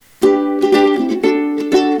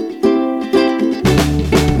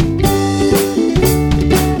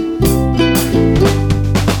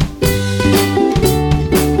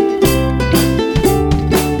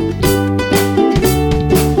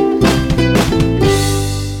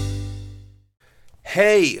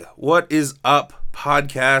Hey, what is up,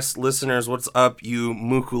 podcast listeners? What's up, you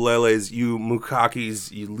mukuleles, you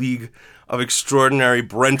mukakis, you League of Extraordinary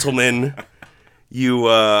Brentalmen, you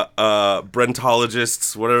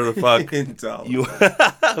Brentologists, whatever the fuck you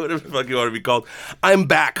whatever the fuck you want to be called. I'm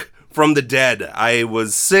back from the dead. I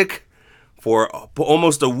was sick for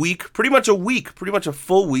almost a week, pretty much a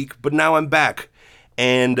full week, but now I'm back.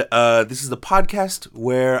 And this is the podcast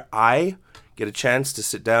where I get a chance to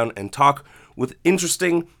sit down and talk with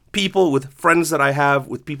interesting people, with friends that I have,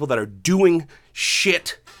 with people that are doing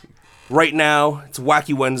shit right now. It's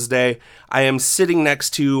Wacky Wednesday. I am sitting next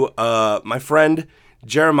to my friend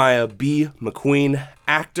Jeremiah B. McQueen,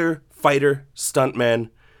 actor, fighter, stuntman.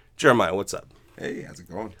 Jeremiah, what's up? Hey, how's it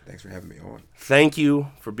going? Thanks for having me on. Thank you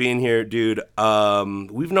for being here, dude.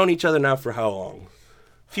 We've known each other now for how long?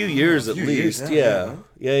 A few years at least. Yeah.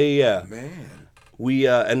 Man. We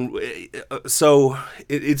so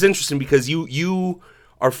it's interesting because you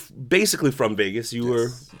are basically from Vegas. You were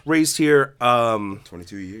raised here.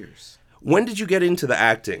 22 years. When did you get into the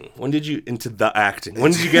acting? When did you get into acting?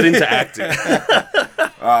 When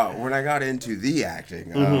I got into the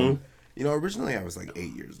acting, originally I was like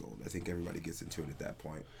 8 years old. I think everybody gets into it at that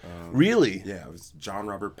point. Really? Yeah, it was John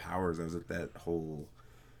Robert Powers. I was at that whole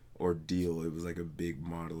ordeal. It was like a big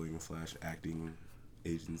modeling / acting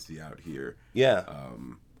agency out here. Yeah.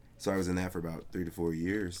 So I was in that for about 3 to 4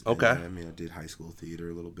 years. Okay. And, I did high school theater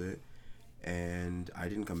a little bit, and I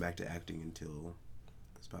didn't come back to acting until I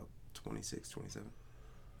was about 26, 27.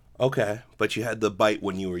 Okay, but you had the bite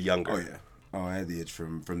when you were younger. Oh yeah. Oh, I had the itch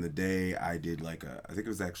from the day I did I think it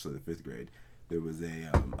was actually the 5th grade. There was a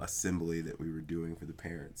assembly that we were doing for the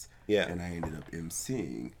parents. Yeah. And I ended up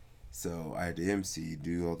emceeing. So I had to MC,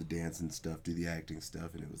 do all the dancing stuff, do the acting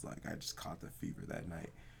stuff, and it was like I just caught the fever that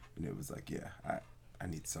night. And it was like, yeah, I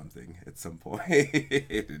need something at some point.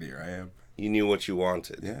 And here I am. You knew what you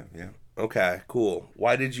wanted. Yeah. Okay, cool.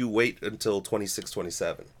 Why did you wait until 26,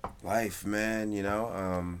 27? Life, man,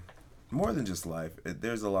 more than just life.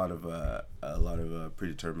 There's a lot of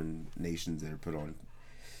predetermined nations that are put on,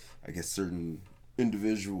 I guess, certain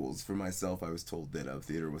individuals. For myself, I was told that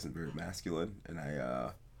theater wasn't very masculine, and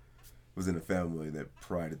I was in a family that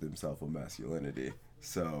prided themselves on masculinity.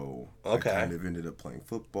 So okay. I kind of ended up playing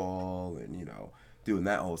football and, doing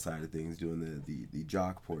that whole side of things, doing the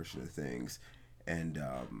jock portion of things. And,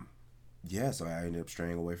 so I ended up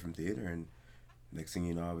straying away from theater, and next thing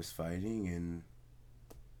you know, I was fighting, and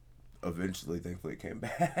eventually, thankfully, came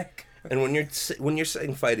back. And when you're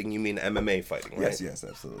saying fighting, you mean MMA fighting, right? Yes,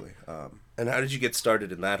 absolutely. And how did you get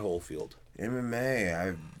started in that whole field? MMA,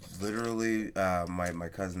 I literally, my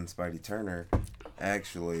cousin Spidey Turner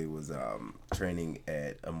actually was training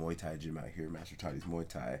at a Muay Thai gym out here, Master Toddy's Muay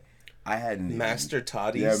Thai. I hadn't Master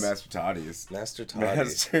Toddy's? Yeah, Master Toddy's. Master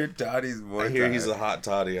Toddy's Muay Thai. I hear he's a hot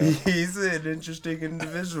toddy. Huh? He's an interesting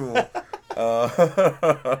individual.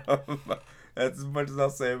 That's as much as I'll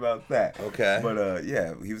say about that. Okay. But,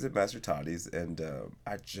 he was at Master Toddy's, and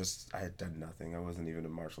I had done nothing. I wasn't even a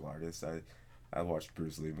martial artist. I watched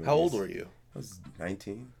Bruce Lee movies. How old were you? I was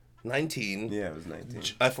 19. 19? Yeah, I was 19.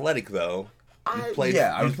 Athletic, though. I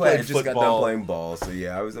just got done playing ball, so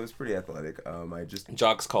yeah, I was pretty athletic.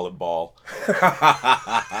 Jocks call it ball.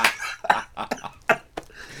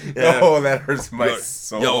 Yeah. Oh, that hurts my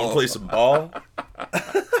soul. Y'all want to play some ball?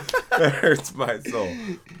 That hurts my soul.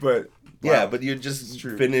 But yeah, but you just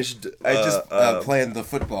finished. I just playing the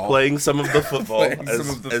football, playing some of the football,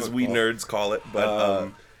 as we nerds call it.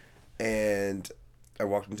 But and I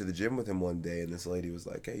walked into the gym with him one day, and this lady was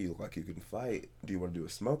like, "Hey, you look like you can fight. Do you want to do a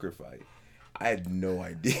smoker fight?" I had no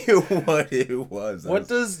idea what it was. What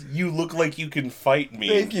does "you look like you can fight" mean?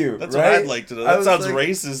 Thank you. That's right? what I'd like to know. That sounds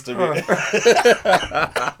racist to me.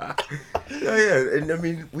 Yeah, and I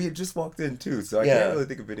mean, we had just walked in too, so I can't really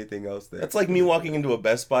think of anything else. That's like me walking into a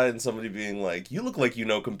Best Buy and somebody being like, "You look like you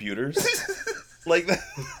know computers." Like that.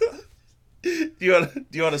 Do you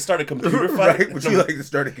want to start a computer fight? Right? Would you like to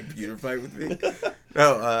start a computer fight with me?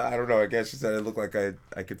 No, I don't know. I guess she said I looked like I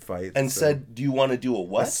could fight. And said, "Do you want to do a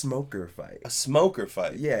what?" A smoker fight. A smoker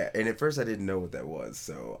fight. Yeah, and at first I didn't know what that was,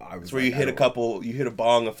 so I was. It's where you hit a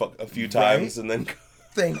bong a few times, and then.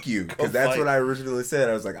 Thank you, because that's what I originally said.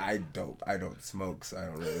 I was like, I don't smoke, so I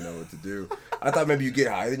don't really know what to do. I thought maybe you get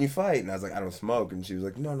high, then you fight, and I was like, I don't smoke, and she was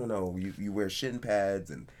like, no, you wear shin pads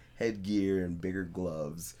and headgear and bigger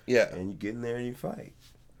gloves. Yeah. And you get in there and you fight.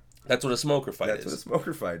 That's what a smoker fight is. That's what a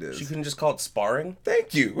smoker fight is. You couldn't just call it sparring?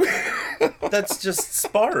 Thank you. That's just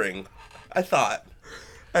sparring, I thought.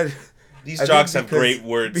 These I jocks think have great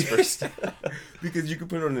words for stuff. because you can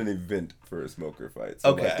put on an event for a smoker fight. So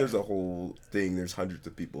Okay. like, there's a whole thing. There's hundreds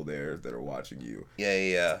of people there that are watching you.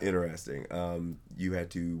 Yeah. Interesting. You had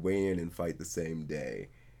to weigh in and fight the same day.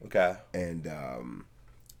 Okay. And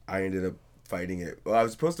I ended up fighting it. Well, I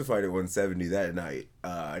was supposed to fight at 170 that night.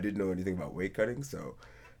 I didn't know anything about weight cutting, so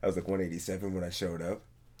I was like 187 when I showed up.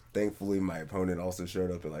 Thankfully, my opponent also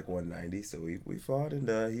showed up at like 190, so we fought,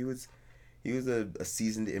 and he was a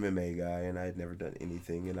seasoned MMA guy, and I had never done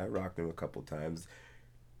anything, and I rocked him a couple times.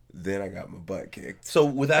 Then I got my butt kicked. So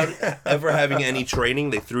without ever having any training,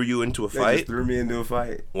 they threw you into a They fight? just threw me into a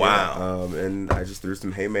fight. Wow. Yeah, and I just threw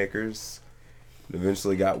some haymakers.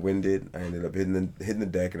 Eventually got winded. I ended up hitting the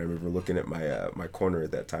deck, and I remember looking at my corner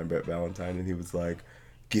at that time, Brett Valentine, and he was like,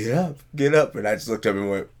 get up. And I just looked up and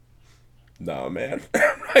went, nah, man,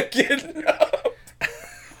 I'm not getting up.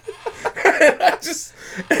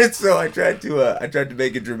 and so I tried to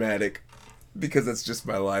make it dramatic because that's just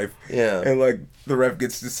my life. Yeah. And like the ref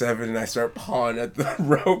gets to 7 and I start pawing at the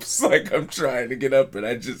ropes like I'm trying to get up and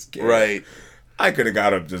I just can't. Right. I could have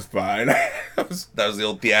got up just fine. That was the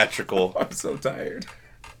old theatrical. I'm so tired.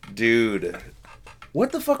 Dude.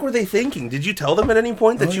 What the fuck were they thinking? Did you tell them at any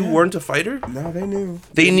point that you weren't a fighter? No, they knew.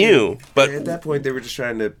 They knew, but At that point, they were just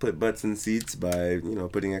trying to put butts in seats by,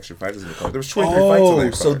 putting extra fighters in the car. There was 23 fights in that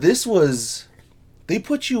car. So this was... They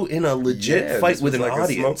put you in a legit fight with an like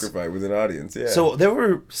audience. A smoker fight with an audience, yeah. So there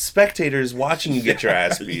were spectators watching you get your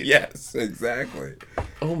ass beat. Yes, exactly.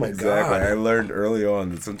 Oh my Exactly. God. I learned early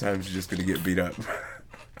on that sometimes you're just going to get beat up.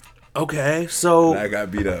 Okay, so... And I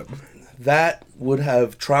got beat up. That would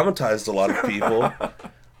have traumatized a lot of people.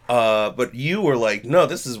 But you were like, no,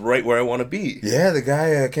 this is right where I want to be. Yeah, the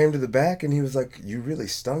guy came to the back and he was like, you really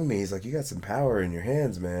stung me. He's like, you got some power in your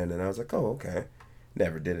hands, man. And I was like, oh, okay.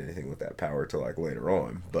 Never did anything with that power till like later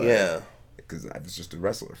on. But Yeah. Because I was just a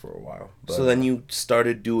wrestler for a while. But, So then you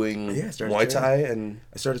started doing Muay Thai and...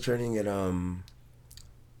 I started training at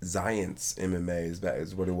Zions MMA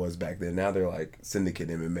is what it was back then. Now they're like Syndicate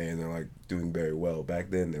MMA and they're like doing very well. Back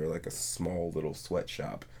then they were like a small little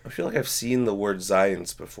sweatshop. I feel like I've seen the word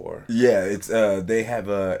Zions before. Yeah, it's they have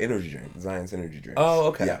energy drink, Zions energy drinks. Oh,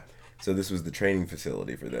 okay. Yeah. So this was the training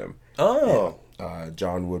facility for them. Oh.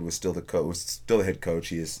 John Wood was still the head coach.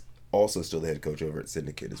 He is also still the head coach over at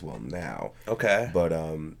Syndicate as well now. Okay. But I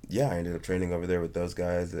ended up training over there with those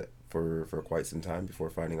guys for quite some time before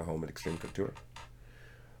finding a home at Extreme Couture.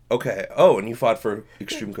 Okay. Oh, and you fought for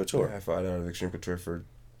Extreme Couture. Yeah, I fought out of Extreme Couture for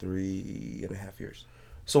 3.5 years.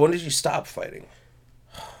 So when did you stop fighting?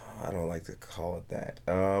 I don't like to call it that.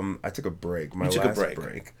 I took a break. You took a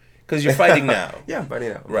break. Because you're fighting now. Yeah, I'm fighting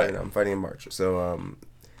now. I'm fighting in March. So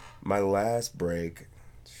my last break,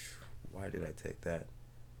 why did I take that?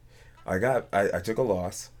 I took a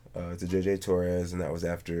loss to JJ Torres, and that was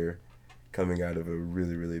after coming out of a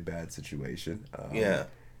really, really bad situation. Yeah.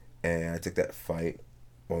 And I took that fight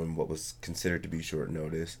on what was considered to be short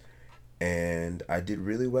notice. And I did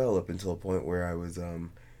really well up until a point where I was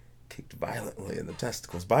kicked violently in the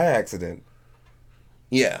testicles by accident.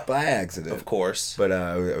 Yeah. By accident. Of course. But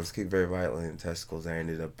I was kicked very violently in the testicles. I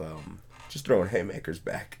ended up just throwing haymakers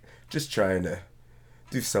back. Just trying to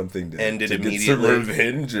do something to End it get some immediately.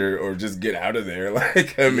 revenge or just get out of there.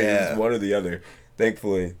 Like, I mean, it's one or the other.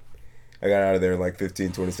 Thankfully, I got out of there in like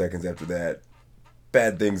 15, 20 seconds after that.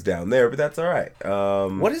 Bad things down there, but that's all right.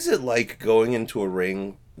 What is it like going into a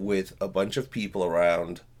ring with a bunch of people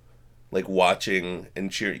around, like watching and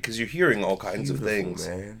cheering? Because you're hearing all kinds of things.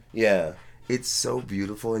 Man. Yeah. It's so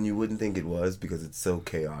beautiful, and you wouldn't think it was because it's so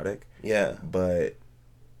chaotic. Yeah. But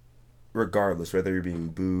regardless, whether you're being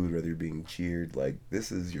booed, whether you're being cheered, like,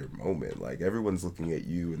 this is your moment. Like, everyone's looking at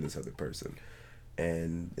you and this other person,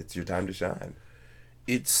 and it's your time to shine.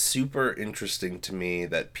 It's super interesting to me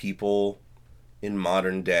that people in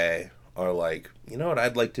modern day are like, you know what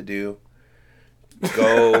I'd like to do?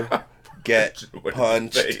 Go get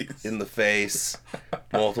punched in the face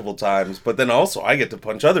multiple times, but then also I get to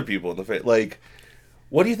punch other people in the face. Like,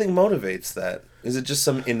 what do you think motivates that? Is it just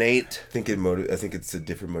some innate? I think it's a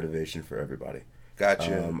different motivation for everybody.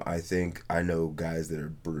 Gotcha. I know guys that are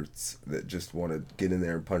brutes that just want to get in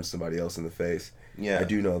there and punch somebody else in the face. Yeah. I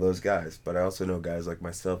do know those guys, but I also know guys like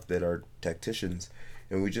myself that are tacticians,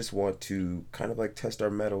 and we just want to kind of like test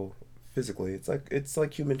our mettle physically. It's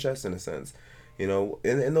like human chess in a sense, you know.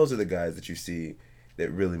 And those are the guys that you see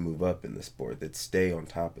that really move up in the sport, that stay on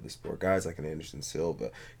top of the sport. Guys like an Anderson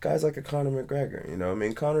Silva, guys like a Conor McGregor. You know, I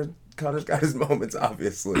mean, Conor's got his moments,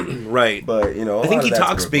 obviously. Right. But, you know, I think he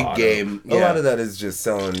talks big game. A lot of that is just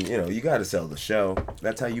selling, you know, you got to sell the show.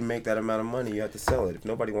 That's how you make that amount of money. You have to sell it. If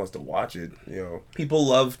nobody wants to watch it, you know. People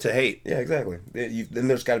love to hate. Yeah, exactly. Then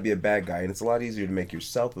there's got to be a bad guy. And it's a lot easier to make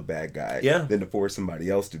yourself a bad guy than to force somebody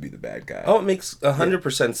else to be the bad guy. Oh, it makes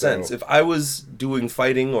 100% sense. So, if I was doing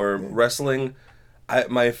fighting or wrestling,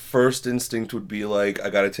 my first instinct would be like, I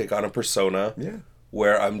got to take on a persona. Yeah.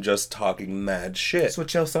 Where I'm just talking mad shit. That's what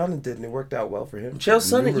Chael Sonnen did, and it worked out well for him. Chael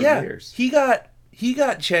Sonnen, he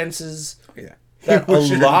got chances. Yeah, that a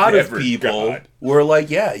lot of people were like,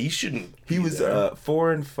 yeah, he shouldn't. He was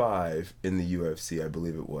 4-5 in the UFC, I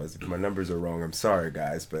believe it was. If my numbers are wrong, I'm sorry,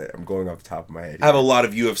 guys, but I'm going off the top of my head. I have a lot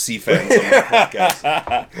of UFC fans on my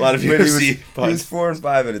podcast. A lot of UFC fans. He was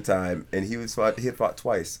 4-5 at a time, and he had fought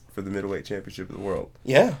twice for the middleweight championship of the world.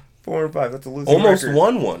 Yeah. 4-5. That's a losing almost record.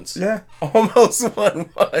 Won once. Yeah, almost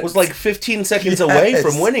won once. Was like 15 seconds away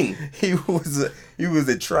from winning. He was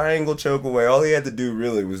a triangle choke away. All he had to do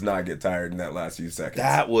really was not get tired in that last few seconds.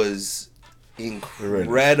 That was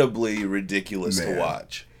incredibly ridiculous to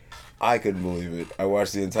watch. I couldn't believe it. I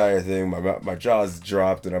watched the entire thing. My jaws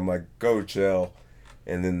dropped, and I'm like, "Go, Chael,"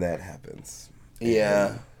 and then that happens.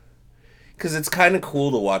 Yeah, because it's kind of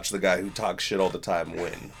cool to watch the guy who talks shit all the time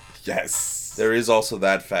win. Yes. There is also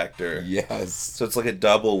that factor. Yes. So it's like a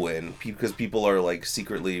double win because people are like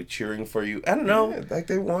secretly cheering for you. I don't know. Yeah, like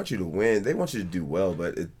they want you to win. They want you to do well,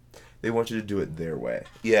 but they want you to do it their way.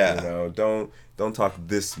 Yeah. You know, don't talk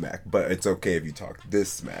this smack, but it's okay if you talk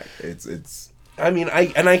this smack. It's I mean,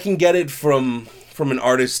 I can get it from an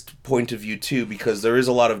artist point of view too, because there is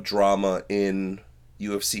a lot of drama in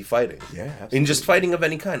UFC fighting. Yeah, absolutely. In just fighting of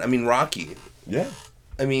any kind. I mean, Rocky. Yeah.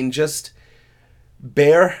 I mean, just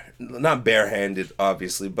not barehanded,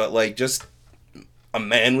 obviously, but like just a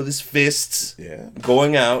man with his fists,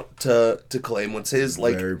 going out to claim what's his.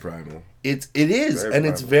 Like very primal. It is, very and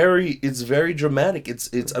primal. It's very dramatic.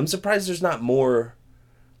 It's. I'm surprised there's not more,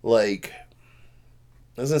 like,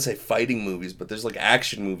 I was gonna say fighting movies, but there's like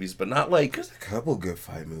action movies, but not like. There's a couple good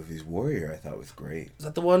fight movies. Warrior, I thought was great. Is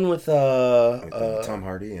that the one with Tom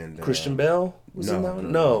Hardy and Christian Bale? Was in that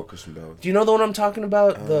one? No, Christian Bale. Do you know the one I'm talking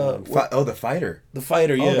about? The Fighter. The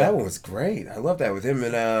Fighter. Yeah. Oh, that one was great. I love that with him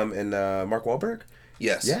and Mark Wahlberg.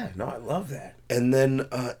 Yes. Yeah. No, I love that. And then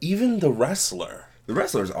even The Wrestler. The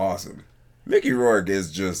Wrestler's awesome. Mickey Rourke is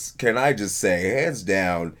just. Can I just say, hands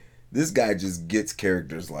down. This guy just gets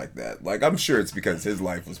characters like that. Like, I'm sure it's because his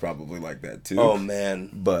life was probably like that, too. Oh, man.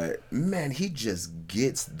 But, man, he just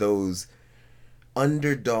gets those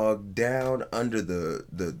underdog down under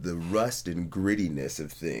the rust and grittiness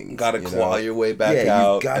of things. Gotta claw your way back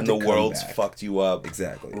out, and the world's fucked you up.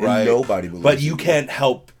 Exactly. Right? And nobody believes But you can't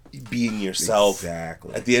help being yourself.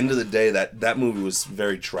 Exactly. At the end of the day, that movie was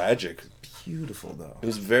very tragic. Beautiful, though. It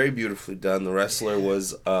was very beautifully done. The Wrestler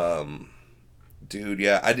was... Dude,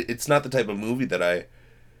 yeah, it's not the type of movie that I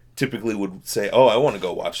typically would say, oh, I want to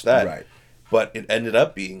go watch that. Right. But it ended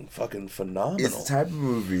up being fucking phenomenal. It's the type of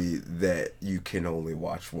movie that you can only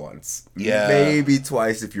watch once. Yeah. Maybe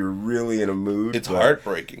twice if you're really in a mood. It's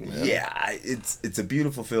heartbreaking, man. Yeah, it's a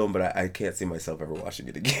beautiful film, but I can't see myself ever watching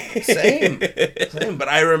it again. Same. But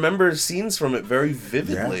I remember scenes from it very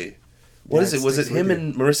vividly. Yeah. What is it? Was it him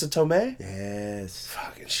and Marissa Tomei? Yes.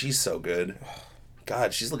 Fucking, she's so good.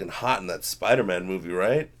 God, she's looking hot in that Spider-Man movie,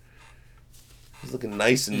 right? She's looking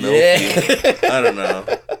nice and milky. Yeah. I don't know.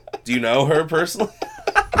 Do you know her personally?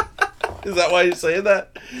 Is that why you're saying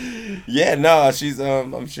that? Yeah, no, she's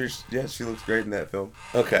I'm sure she looks great in that film.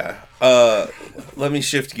 Okay. Let me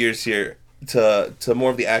shift gears here to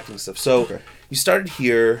more of the acting stuff. So you started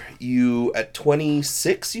here, you at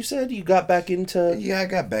 26, you said? You got back into... Yeah, I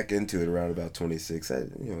got back into it around about 26.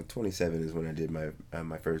 27 is when I did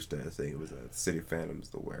my first thing. It was City of Phantoms,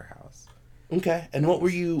 The Warehouse. Okay. And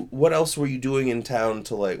what else were you doing in town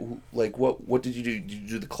to like what did you do? Did you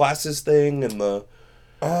do the classes thing and the...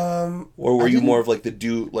 or were you more of like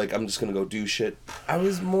I'm just gonna go do shit? I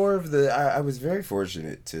was more of I was very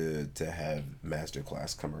fortunate to have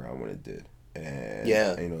Masterclass come around when it did.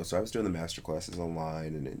 And so I was doing the master classes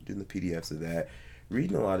online and doing the PDFs of that,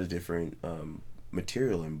 reading a lot of different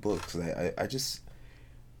material and books. I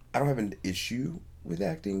don't have an issue with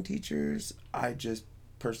acting teachers. I just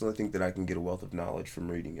personally think that I can get a wealth of knowledge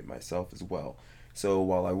from reading it myself as well. So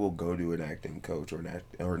while I will go to an acting coach or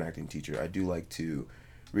an acting teacher, I do like to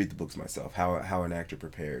read the books myself. How an actor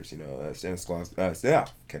prepares. Stanislavski.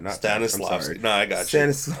 Stanislavski. No, I got you.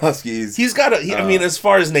 Stanislavski's. He's got a. I mean, as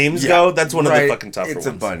far as names go, that's one of the fucking tougher ones.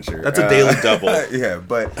 It's a buncher. That's a daily double. Yeah,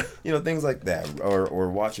 but things like that, or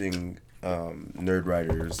watching nerd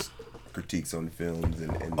writers' critiques on films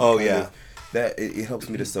and that it helps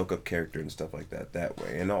me to soak up character and stuff like that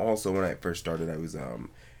way. And also, when I first started, I was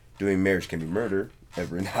doing Marriage Can Be Murder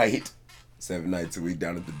every night. 7 nights a week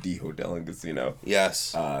down at the D Hotel and Casino.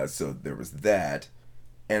 Yes. So there was that,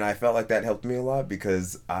 and I felt like that helped me a lot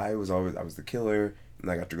because I was the killer, and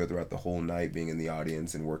I got to go throughout the whole night being in the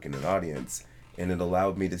audience and working an audience, and it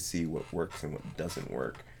allowed me to see what works and what doesn't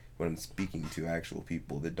work when I'm speaking to actual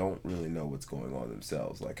people that don't really know what's going on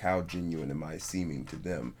themselves. Like, how genuine am I seeming to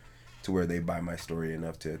them, to where they buy my story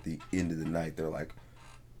enough to at the end of the night they're like,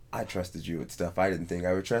 I trusted you with stuff I didn't think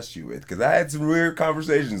I would trust you with, because I had some weird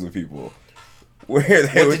conversations with people where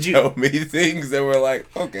they would tell me things that were like,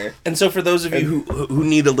 okay. And so for those of you who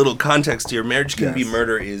need a little context here, Marriage Can Be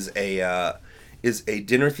Murder is a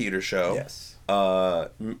dinner theater show. Yes.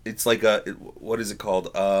 It's like what is it called?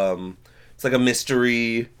 It's like a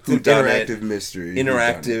mystery interactive mystery.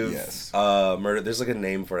 Interactive murder. There's like a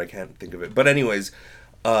name for it, I can't think of it. But anyways,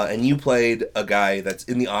 and you played a guy that's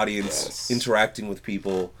in the audience interacting with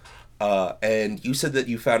people, and you said that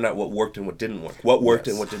you found out what worked and what didn't work. What worked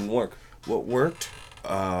and what didn't work? What worked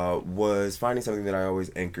was finding something that I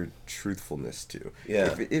always anchored truthfulness to.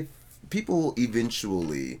 Yeah. If people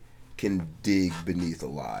eventually can dig beneath a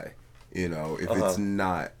lie, if it's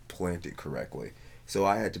not planted correctly. So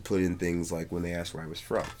I had to put in things like when they asked where I was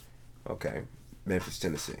from. Okay, Memphis,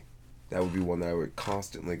 Tennessee. That would be one that I would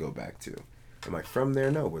constantly go back to. Am I from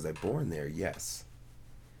there? No. Was I born there? Yes.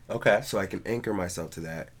 Okay. So I can anchor myself to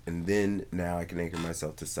that, and then now I can anchor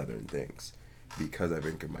myself to Southern things. Because I've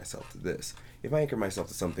anchored myself to this. If I anchor myself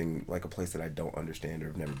to something like a place that I don't understand or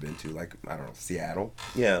have never been to, like, I don't know, Seattle.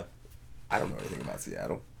 Yeah. I don't know anything about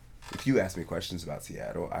Seattle. If you ask me questions about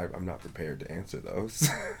Seattle, I'm not prepared to answer those.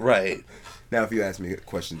 Right. Now, if you ask me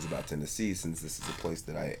questions about Tennessee, since this is a place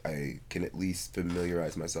that I can at least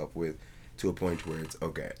familiarize myself with to a point where it's,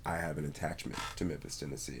 okay, I have an attachment to Memphis,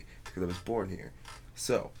 Tennessee, because I was born here.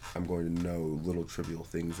 So, I'm going to know little trivial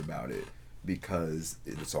things about it, because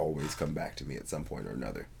it's always come back to me at some point or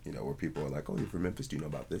another, where people are like, oh, you're from Memphis, do you know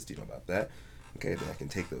about this, do you know about that? Okay, then I can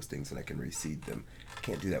take those things and I can reseed them. I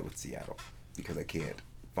can't do that with Seattle, because I can't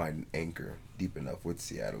find an anchor deep enough with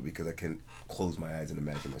Seattle, because I can close my eyes and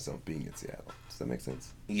imagine myself being in Seattle. Does that make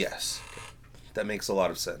sense? Yes. Okay. That makes a lot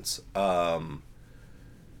of sense.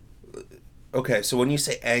 Okay, so when you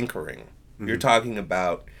say anchoring, you're talking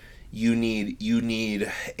about you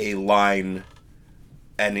need a line.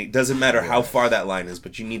 And it doesn't matter how far that line is,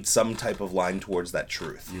 but you need some type of line towards that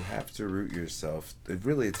truth. You have to root yourself.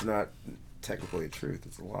 It's not technically a truth.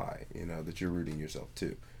 It's a lie, that you're rooting yourself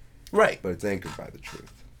to. Right. But it's anchored by the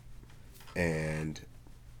truth. And,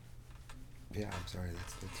 yeah, I'm sorry.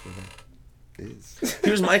 That's what that is.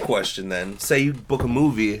 Here's my question then. Say you book a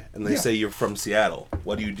movie and they say you're from Seattle.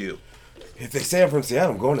 What do you do? If they say I'm from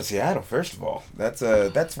Seattle, I'm going to Seattle, first of all.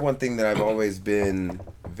 That's one thing that I've always been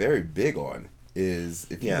very big on. Is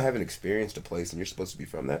if you haven't experienced a place and you're supposed to be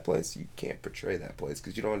from that place, you can't portray that place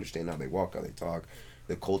because you don't understand how they walk, how they talk.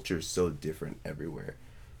 The culture is so different everywhere.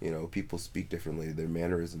 People speak differently. Their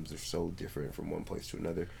mannerisms are so different from one place to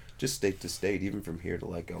another. Just state to state, even from here to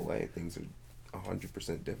like LA, things are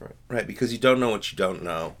 100% different. Right, because you don't know what you don't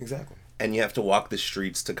know. Exactly. And you have to walk the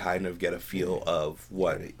streets to kind of get a feel of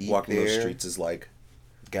what walking those streets is like.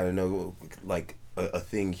 Got to know, like, a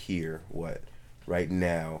thing here, right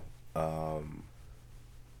now,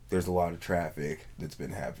 there's a lot of traffic that's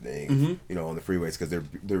been happening, on the freeways because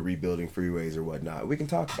they're rebuilding freeways or whatnot. We can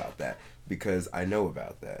talk about that because I know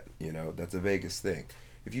about that. That's a Vegas thing.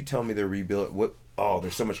 If you tell me they're rebuilt,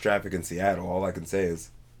 there's so much traffic in Seattle, all I can say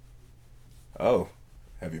is, oh,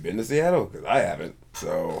 have you been to Seattle? Because I haven't.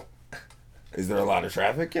 So, is there a lot of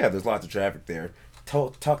traffic? Yeah, there's lots of traffic there.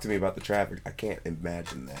 Talk to me about the traffic. I can't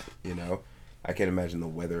imagine that. I can't imagine the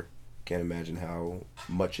weather. Can't imagine how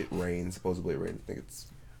much it rains. Supposedly it rains. I think it's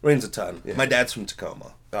rains a ton. Yeah. My dad's from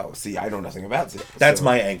Tacoma. Oh, see, I know nothing about it. That's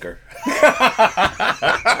my anchor.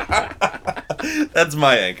 That's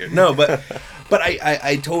my anchor. No, but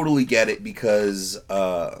I totally get it because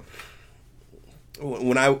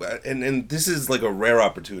when and this is like a rare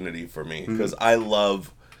opportunity for me because I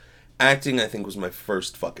love acting. I think was my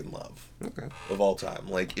first fucking love of all time.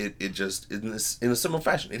 Like it just in a similar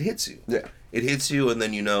fashion, it hits you. Yeah. It hits you, and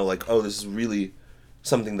then like, oh, this is really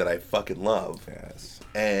something that I fucking love. Yes.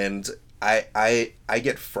 And I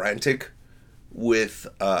get frantic with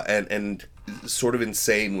and sort of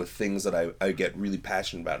insane with things that I get really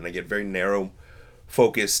passionate about, and I get very narrow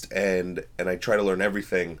focused, and I try to learn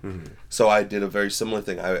everything. Mm-hmm. So I did a very similar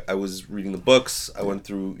thing. I was reading the books. I went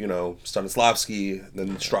through, Stanislavski,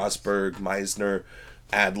 then Strasberg, Meisner,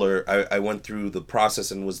 Adler. I went through the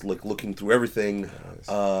process and was like looking through everything. Nice.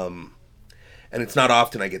 And it's not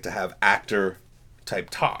often I get to have actor type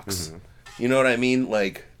talks. Mm-hmm. You know what I mean?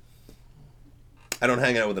 Like, I don't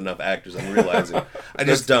hang out with enough actors, I'm realizing. I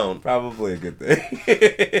just don't. Probably a good thing.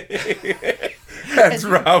 That's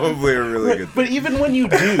probably a really good thing. But even when you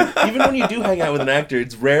do hang out with an actor,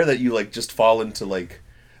 it's rare that you like just fall into like,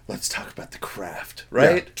 let's talk about the craft,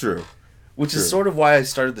 right? Yeah, true. Which is sort of why I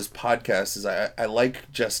started this podcast. Is I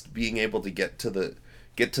like just being able to get to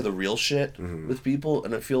the real shit with people,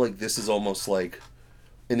 and I feel like this is almost like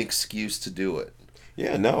an excuse to do it.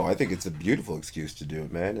 Yeah, no, I think it's a beautiful excuse to do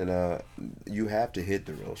it, man. And you have to hit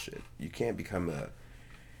the real shit. You can't become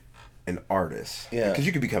an artist. Yeah. Because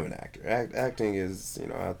you can become an actor. Acting is,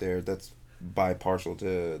 out there, that's bipartial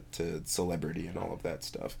to celebrity and all of that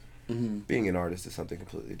stuff. Mm-hmm. Being an artist is something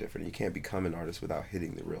completely different. You can't become an artist without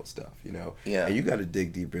hitting the real stuff, Yeah. And you got to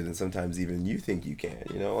dig deeper than sometimes even you think you can,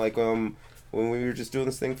 Like when we were just doing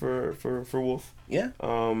this thing for Wolf. Yeah.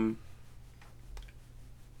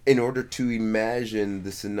 In order to imagine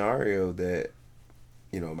the scenario that,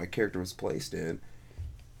 my character was placed in,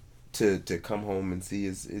 to come home and see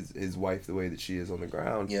his wife the way that she is on the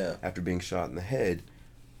ground after being shot in the head,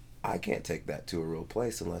 I can't take that to a real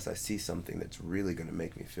place unless I see something that's really going to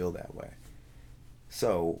make me feel that way.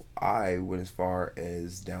 So I went as far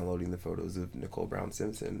as downloading the photos of Nicole Brown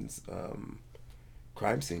Simpson's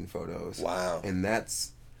crime scene photos. Wow. And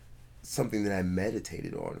that's something that I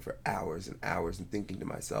meditated on for hours and hours, and thinking to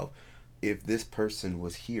myself, if this person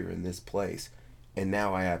was here in this place, and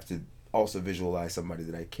now I have to also visualize somebody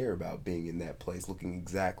that I care about being in that place, looking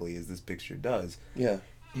exactly as this picture does. Yeah.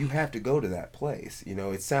 You have to go to that place.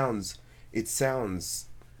 It sounds it sounds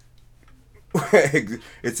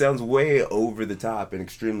way over the top and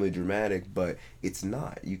extremely dramatic, but it's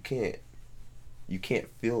not. You can't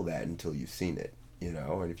feel that until you've seen it,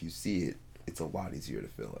 and if you see it, it's a lot easier to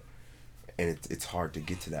feel it. And it's hard to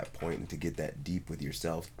get to that point and to get that deep with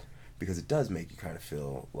yourself, because it does make you kind of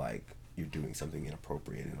feel like you're doing something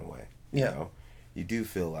inappropriate in a way. You do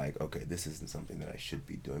feel like, okay, this isn't something that I should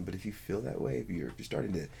be doing. But if you feel that way, if you're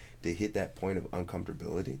starting to hit that point of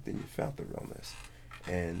uncomfortability, then you found the realness.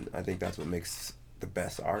 And I think that's what makes the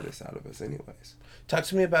best artists out of us anyways. Talk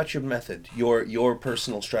to me about your method, your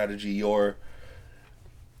personal strategy,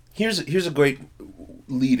 Here's a great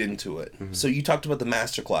lead into it. Mm-hmm. So you talked about the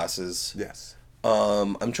master classes. Yes.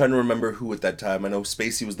 I'm trying to remember who at that time. I know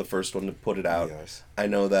Spacey was the first one to put it out. Yes. I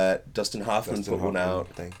know that Dustin Hoffman put one out.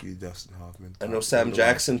 Thank you, Dustin Hoffman. I know Sam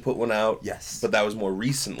Jackson put one out. Yes. But that was more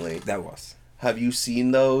recently. That was. Have you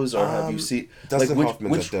seen those, or have you seen... Dustin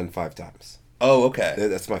Hoffman's I've done 5 times. Oh, okay.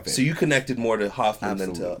 That's my favorite. So you connected more to Hoffman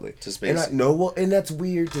Absolutely. than to Spacey. And that's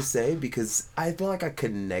weird to say, because I feel like I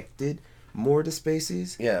connected more to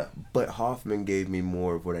Spacey's. Yeah. But Hoffman gave me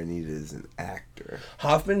more of what I needed as an actor.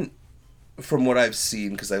 Hoffman, from what I've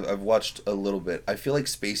seen, because I've watched a little bit, I feel like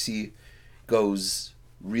Spacey goes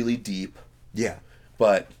really deep. Yeah.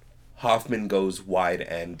 But Hoffman goes wide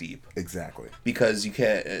and deep. Exactly. Because you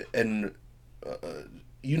can't... And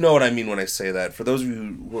you know what I mean when I say that. For those of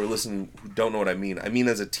you who are listening who don't know what I mean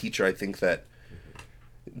as a teacher, I think that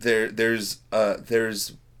there's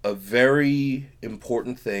a very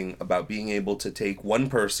important thing about being able to take one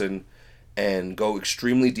person and go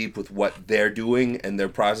extremely deep with what they're doing and their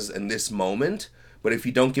process in this moment. But if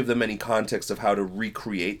you don't give them any context of how to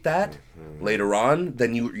recreate that later on,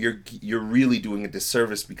 then you're really doing a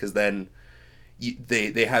disservice, because then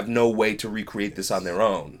they have no way to recreate this on their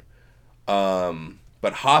own.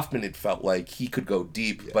 But Hoffman, it felt like he could go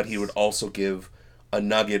deep, but he would also give a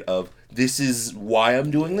nugget of, this is why I'm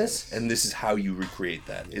doing this, and this is how you recreate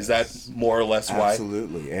that. Yes. Is that more or less why?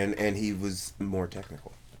 Absolutely. And he was more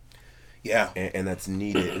technical. Yeah. And that's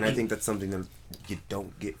needed. And I think that's something that you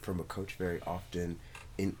don't get from a coach very often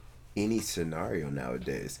in any scenario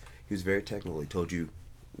nowadays. He was very technical. He told you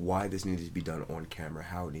why this needed to be done on camera,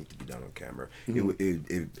 how it needed to be done on camera.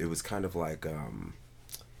 Mm-hmm. It was kind of like,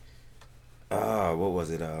 what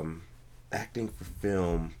was it? Acting for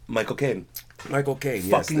Film. Michael Caine.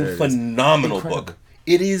 Fucking phenomenal book.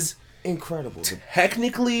 It is incredible.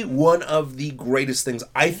 Technically one of the greatest things.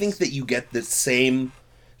 I think that you get the same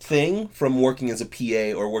thing from working as a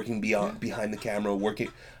PA or working behind the camera,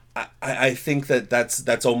 I think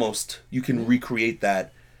that's almost, you can recreate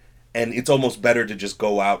that, and it's almost better to just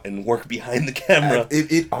go out and work behind the camera.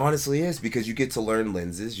 It honestly is, because you get to learn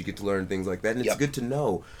lenses, you get to learn things like that, and it's good to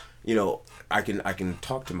know you know, I can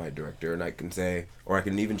talk to my director and I can say, or I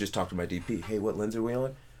can even just talk to my DP. Hey, what lens are we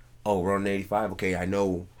on? Oh, we're on an 85. Okay, I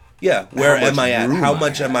know. Yeah, where how am much I at? room How I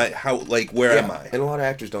much have. am I? How where am I? And a lot of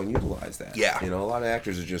actors don't utilize that. Yeah. You know, a lot of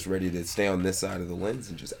actors are just ready to stay on this side of the lens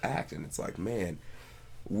and just act. And it's like, man,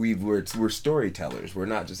 we're storytellers. We're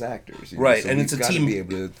not just actors. You know? Right, So and we've it's a gotta team. be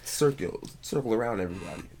able to circle around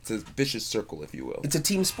everybody. It's a vicious circle, if you will. It's a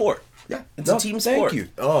team sport. Yeah, It's a team sport. Thank you.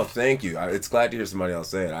 Oh, thank you. It's glad to hear somebody else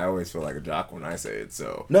say it. I always feel like a jock when I say it.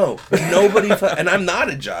 So No, but nobody. And I'm not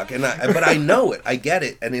a jock, but I know it. I get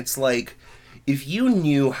it, and it's like, if you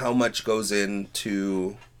knew how much goes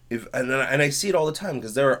into and I see it all the time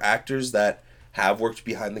because there are actors that have worked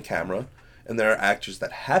behind the camera, and there are actors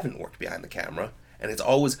that haven't worked behind the camera, and it's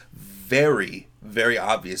always very, very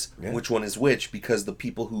obvious which one is which because the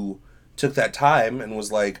people who took that time and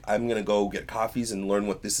was like, I'm gonna go get coffees and learn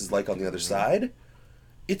what this is like on the other side.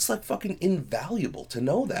 It's like fucking invaluable to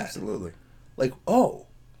know that. Absolutely. Like, oh,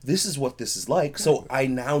 this is what this is like. So I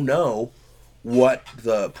now know what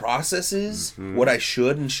the process is, what I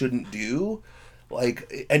should and shouldn't do.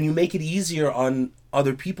 Like, and you make it easier on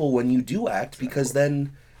other people when you do act because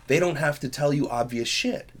then they don't have to tell you obvious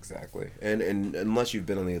shit. Exactly. And unless you've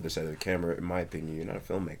been on the other side of the camera, in my opinion, you're not a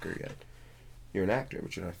filmmaker yet. You're an actor,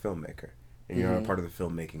 but you're not a filmmaker. And you're not a part of the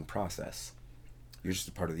filmmaking process. You're just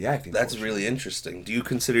a part of the acting. That's portion. really interesting. Do you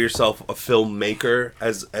consider yourself a filmmaker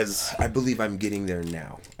as I believe I'm getting there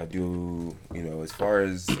now. I do, you know, as far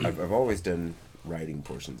as I've always done writing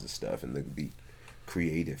portions of stuff and the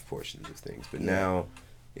creative portions of things. But now,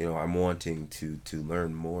 you know, I'm wanting to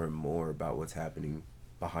learn more and more about what's happening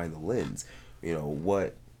behind the lens. You know,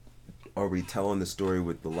 what are we telling the story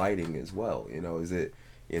with the lighting as well? You know, is it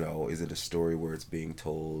a story where it's being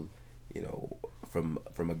told, you know,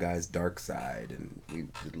 from a guy's dark side, and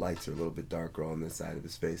the lights are a little bit darker on this side of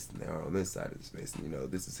his face than they are on this side of his face, and you know,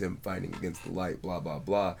 this is him fighting against the light, blah blah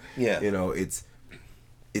blah. Yeah. You know, it's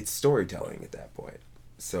storytelling at that point.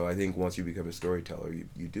 So I think once you become a storyteller,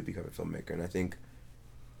 you do become a filmmaker, and I think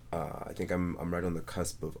I'm right on the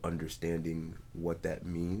cusp of understanding what that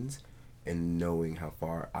means and knowing how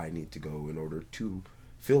far I need to go in order to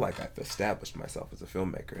feel like I've established myself as a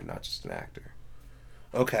filmmaker and not just an actor.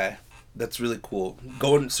 Okay. That's really cool.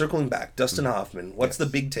 Circling back, Dustin Hoffman, what's the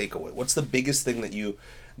big takeaway? What's the biggest thing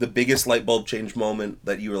the biggest light bulb change moment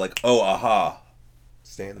that you were like, oh, aha.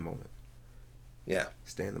 Stay in the moment. Yeah.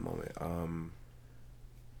 Stay in the moment.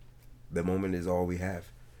 The moment is all we have.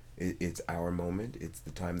 It's our moment. It's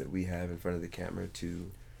the time that we have in front of the camera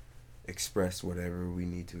to express whatever we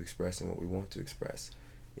need to express and what we want to express.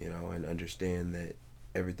 You know, and understand that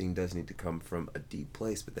everything does need to come from a deep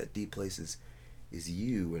place, but that deep place is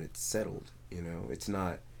you and it's settled. You know, it's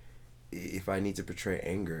not, if I need to portray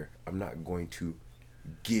anger, I'm not going to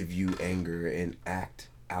give you anger and act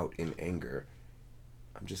out in anger.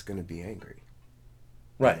 I'm just going to be angry.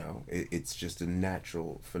 Right. You know, it's just a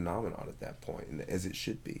natural phenomenon at that point, and as it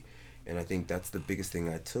should be. And I think that's the biggest thing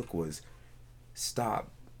I took was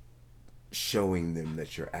stop showing them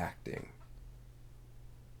that you're acting.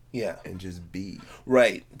 Yeah. And just be.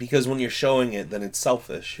 Right. Because when you're showing it, then it's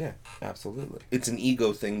selfish. Yeah, absolutely. It's an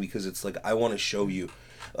ego thing because it's like, I want to show you.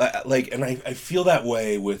 Like, and I feel that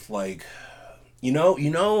way with, like, you know,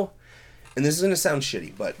 and this is going to sound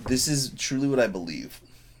shitty, but this is truly what I believe.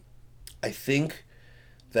 I think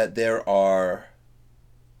that there are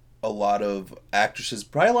a lot of actresses,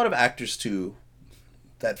 probably a lot of actors too,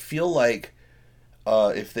 that feel like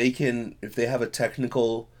if they have a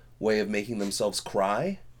technical way of making themselves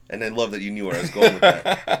cry, and I love that you knew where I was going with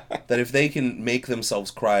that, that if they can make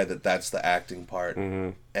themselves cry, that's the acting part. Mm-hmm.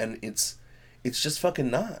 And it's just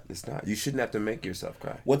fucking not. It's not. You shouldn't have to make yourself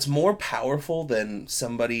cry. What's more powerful than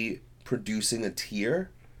somebody producing a tear,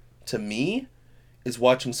 to me, is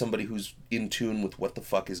watching somebody who's in tune with what the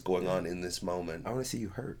fuck is going on in this moment. I want to see you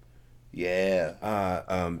hurt. Yeah.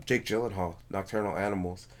 Jake Gyllenhaal, Nocturnal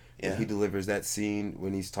Animals. Yeah. He delivers that scene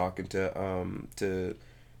when he's talking to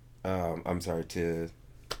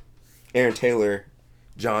Aaron Taylor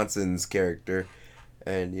Johnson's character,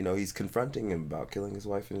 and you know, he's confronting him about killing his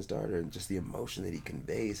wife and his daughter, and just the emotion that he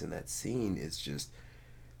conveys in that scene is just,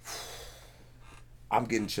 I'm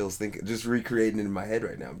getting chills thinking, just recreating it in my head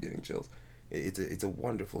right now. I'm getting chills. It's a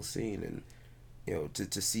wonderful scene, and you know,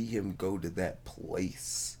 to see him go to that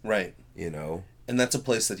place, Right. you know, And that's a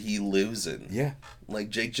place that he lives in. yeah,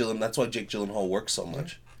 Like that's why Jake Gyllenhaal works so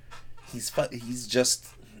much. He's just,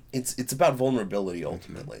 it's about vulnerability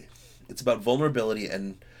ultimately. It's about vulnerability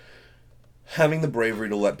and having the bravery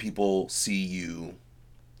to let people see you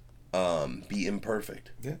be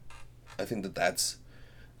imperfect. yeah. I think that's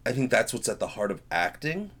what's at the heart of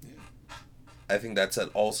acting. Yeah. I think that's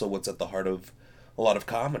also what's at the heart of a lot of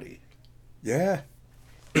comedy. Yeah.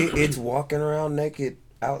 It's walking around naked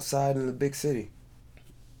outside in the big city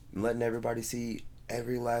and letting everybody see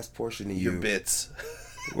every last portion of Your you. bits.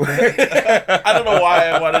 I don't know why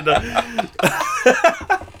I wanted to...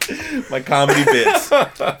 My comedy bits.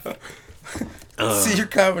 See your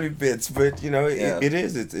comedy bits, but, it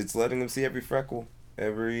is. It's letting them see every freckle,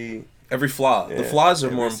 every flaw. The flaws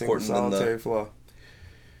are more every important than solitary flaw.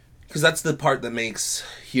 Because that's the part that makes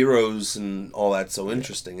heroes and all that so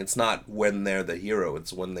interesting. It's not when they're the hero,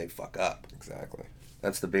 it's when they fuck up. Exactly.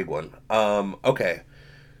 That's the big one. Okay.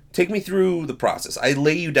 Take me through the process. I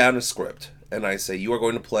lay you down a script, and I say, you are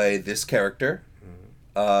going to play this character.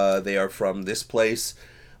 They are from this place.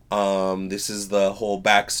 This is the whole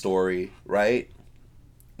backstory, right?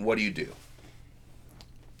 What do you do?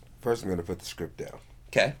 First, I'm going to put the script down.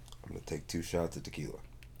 Okay. I'm going to take 2 shots of tequila.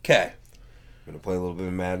 Okay. I'm going to play a little bit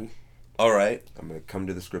of Madden. All right. I'm going to come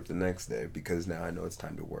to the script the next day because now I know it's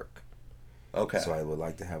time to work. Okay. So I would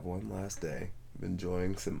like to have one last day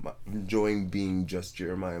enjoying being just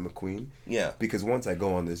Jeremiah McQueen. Yeah. Because once I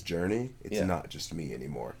go on this journey, it's not just me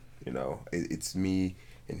anymore. It's me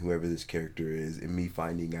and whoever this character is, and me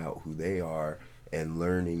finding out who they are and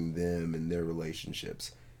learning them and their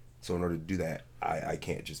relationships. So in order to do that, I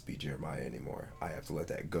can't just be Jeremiah anymore. I have to let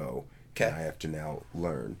that go. Okay. And I have to now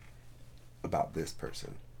learn about this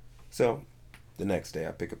person. So the next day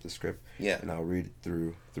I pick up the script and I'll read it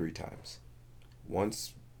through 3 times.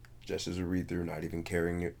 Once, just as a read through, not even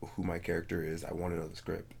caring who my character is, I want to know the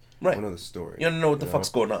script. Right. I want to know the story. You want to know what the fuck's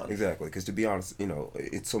going on. Exactly. Because to be honest,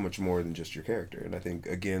 it's so much more than just your character. And I think,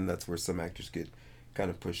 again, that's where some actors get kind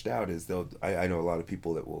of pushed out is I know a lot of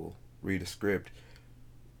people that will read a script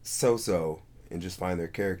so and just find their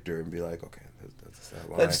character and be like, okay, that's that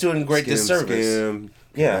line. That's doing great disservice.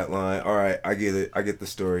 That line. All right, I get it. I get the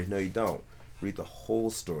story. No, you don't. Read the whole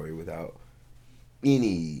story without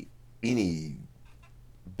any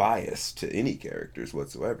bias to any characters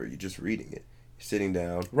whatsoever. You're just reading it. You're sitting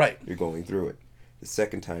down. Right. You're going through it. The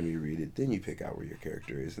second time you read it, then you pick out where your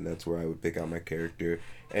character is, and that's where I would pick out my character.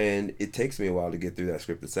 And it takes me a while to get through that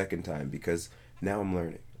script the second time because now I'm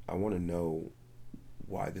learning. I want to know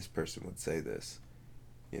why this person would say this,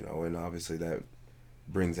 and obviously that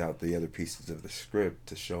brings out the other pieces of the script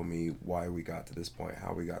to show me why we got to this point,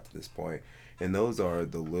 how we got to this point. And those are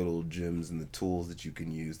the little gems and the tools that you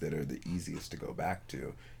can use that are the easiest to go back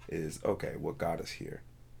to is, okay, what got us here?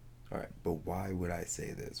 All right, but why would I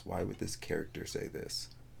say this? Why would this character say this?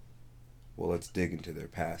 Well, let's dig into their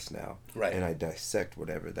past now. Right. And I dissect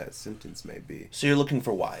whatever that sentence may be. So you're looking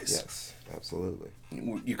for whys. Yes, absolutely.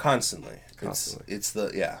 You constantly. Constantly. It's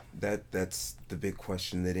the, yeah. That's the big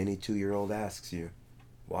question that any 2-year-old asks you.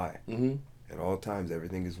 Why? Mm-hmm. At all times,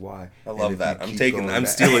 everything is why. I love that. I'm stealing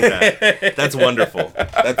that. That's wonderful.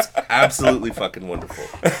 That's absolutely fucking wonderful.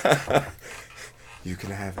 You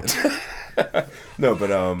can have it. No, but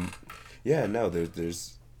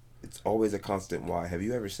there's it's always a constant why. Have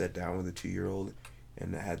you ever sat down with a 2-year-old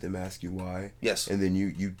and had them ask you why? Yes. And then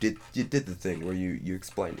you did the thing where you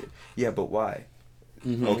explained it. Yeah, but why?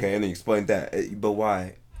 Mm-hmm. Okay, and then you explained that. But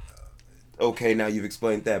why? Okay, now you've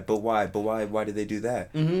explained that. But why? But why? Why did they do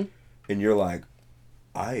that? Mm-hmm. And you're like,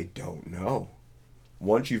 I don't know.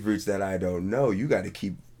 Once you've reached that I don't know, you got to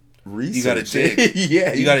keep researching. You got to dig.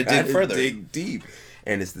 Yeah, you got to dig further. Dig deep.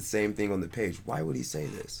 And it's the same thing on the page. Why would he say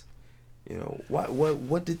this?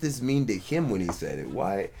 What did this mean to him when he said it?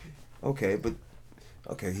 Why? Okay,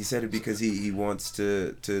 he said it because he wants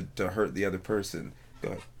to hurt the other person. Go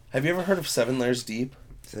ahead. Have you ever heard of 7 Layers Deep?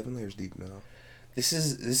 7 Layers Deep, no. This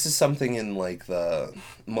is something in like the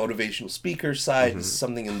motivational speaker side. Mm-hmm. This is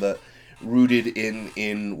something rooted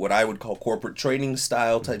in what I would call corporate training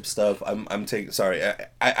style type stuff.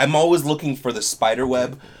 I'm always looking for the spider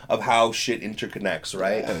web of how shit interconnects,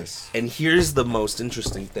 right? Yes. And here's the most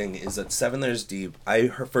interesting thing is that 7 Layers Deep, I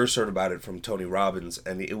first heard about it from Tony Robbins,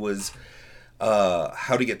 and it was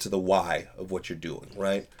how to get to the why of what you're doing,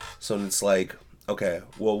 right? So it's like, okay,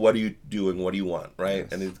 well, what are you doing? What do you want, right?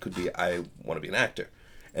 Yes. And it could be, I want to be an actor.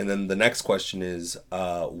 And then the next question is,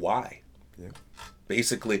 why? Yeah.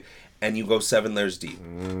 Basically, and you go 7 layers deep.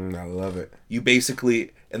 I love it. You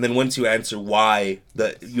basically, and then once you answer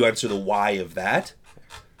you answer the why of that,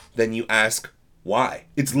 then you ask why.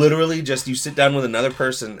 It's literally just you sit down with another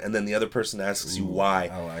person, and then the other person asks you why.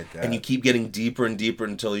 I like that. And you keep getting deeper and deeper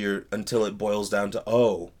until it boils down to,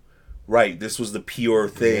 oh, right, this was the pure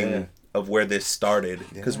thing of where this started,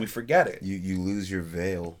 because we forget it. You lose your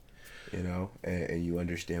veil, and you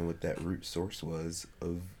understand what that root source was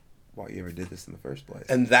of why you ever did this in the first place.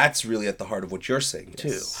 And that's really at the heart of what you're saying, too.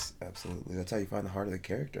 Yes, absolutely. That's how you find the heart of the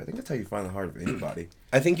character. I think that's how you find the heart of anybody.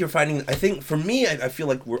 I think for me, I feel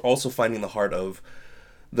like we're also finding the heart of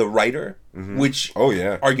the writer, which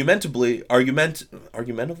argumentatively, which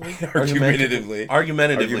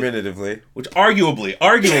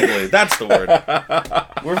arguably, that's the word.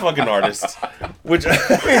 We're fucking artists. Which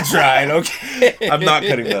We tried, okay. I'm not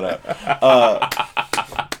cutting that out.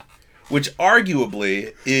 Which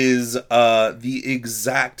arguably is the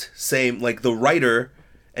exact same, like the writer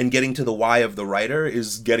and getting to the why of the writer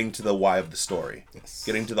is getting to the why of the story. Yes.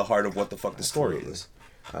 Getting to the heart of what the fuck the story is.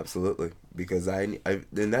 Absolutely, because and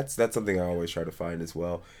that's something I always try to find as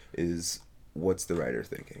well, is what's the writer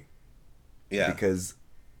thinking? Yeah. Because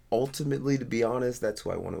ultimately, to be honest, that's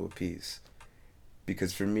who I want to appease.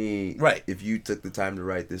 Because for me, right, if you took the time to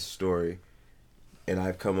write this story, and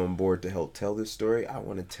I've come on board to help tell this story, I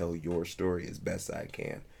want to tell your story as best I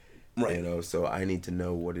can. Right. You know, so I need to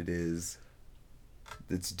know what it is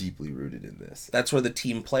that's deeply rooted in this. That's where the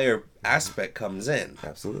team player aspect comes in.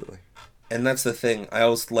 Absolutely. And that's the thing. I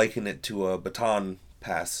always liken it to a baton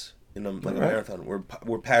pass in a marathon.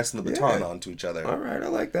 We're passing the baton on to each other. All right, I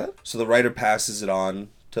like that. So the writer passes it on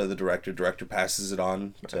to the director passes it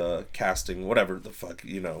on to casting, whatever the fuck,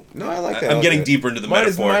 you know. No, I like that. I'm getting deeper into the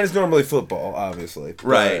metaphor. Mine is normally football, obviously.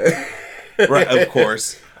 Right. Right, of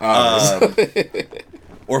course.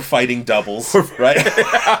 Or fighting doubles, right?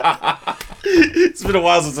 It's been a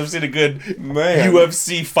while since I've seen a good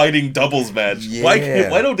UFC fighting doubles match. Yeah.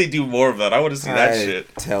 Why don't they do more of that? I want to see that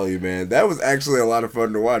shit. Tell you, man, that was actually a lot of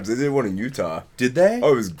fun to watch. They did one in Utah. Did they?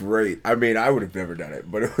 Oh, it was great. I mean, I would have never done it,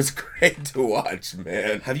 but it was great to watch,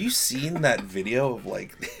 man. Have you seen that video of,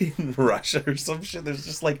 like, in Russia or some shit? There's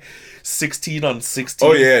just, like, 16 on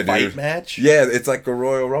 16 fight match? Yeah, it's like a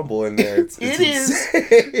Royal Rumble in there. It's is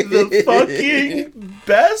the fucking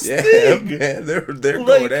best thing. Man, they're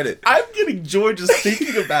going at it. I'm getting joy just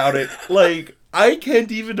thinking about it. Like, I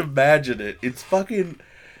can't even imagine it. It's fucking...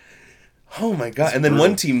 Oh my god. And then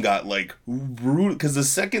one team got, like, brutal. Because the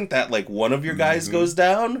second that, like, one of your guys goes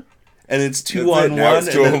down, and it's 2-on-1, and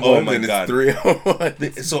then, oh my god. It's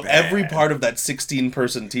 3-on-1. So every part of that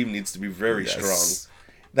 16-person team needs to be very strong.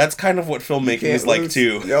 That's kind of what filmmaking is like,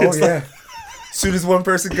 too. Oh, yeah. As soon as one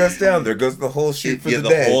person goes down, there goes the whole shoot for the day.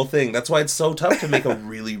 Yeah, the whole thing. That's why it's so tough to make a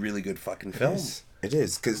really, really good fucking film. It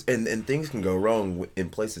is, because and things can go wrong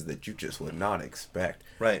in places that you just would not expect.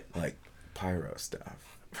 Right. Like pyro stuff.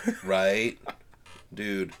 Right.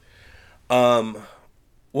 Dude. Well,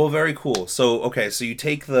 very cool. So, okay, so you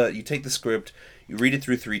take the script, you read it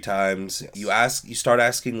through 3 times, you start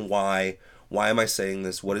asking why am I saying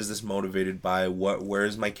this? What is this motivated by? Where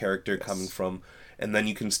is my character coming from? And then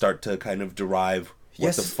you can start to kind of derive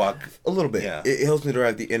what the fuck. A little bit. Yeah. It helps me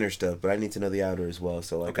derive the inner stuff, but I need to know the outer as well.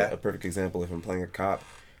 So, like, okay. a perfect example, if I'm playing a cop,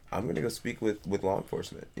 I'm going to go speak with law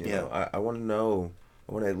enforcement. You know, I want to know,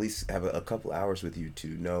 I want to at least have a couple hours with you to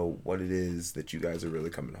know what it is that you guys are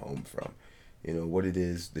really coming home from. You know, what it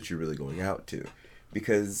is that you're really going out to.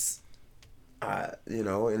 Because, you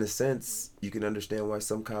know, in a sense, you can understand why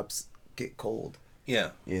some cops get cold.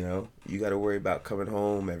 Yeah. You know, you got to worry about coming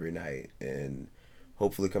home every night and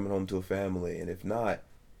hopefully coming home to a family. And if not,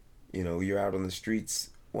 you know, you're out on the streets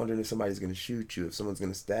wondering if somebody's going to shoot you, if someone's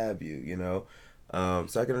going to stab you, you know.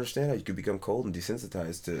 So I can understand how you could become cold and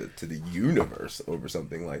desensitized to the universe over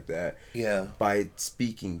something like that. Yeah. By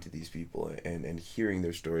speaking to these people and hearing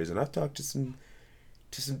their stories. And I've talked to some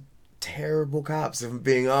terrible cops, if I'm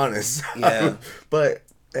being honest. Yeah. But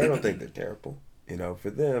they don't think they're terrible. You know, for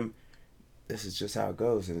them, this is just how it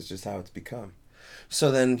goes, and it's just how it's become.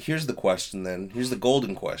 So then, here's the question then. Here's the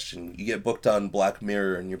golden question. You get booked on Black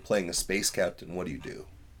Mirror, and you're playing a space captain. What do you do?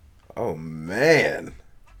 Oh, man.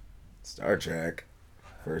 Star Trek,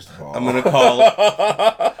 first of all. I'm gonna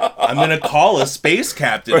call a space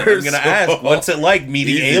captain. I'm gonna ask, what's it like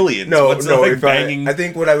meeting aliens? What's it like banging? I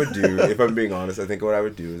think what I would do, if I'm being honest, I think what I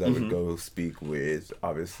would do is I would go speak with,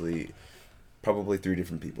 obviously, probably 3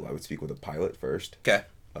 different people. I would speak with a pilot first. Okay.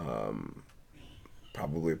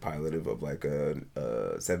 Probably a pilot of like a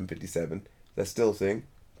 757. That's still a thing.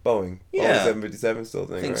 Boeing. Yeah. Boeing 757 still a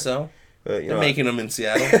thing. I think so. They're making them in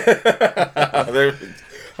Seattle.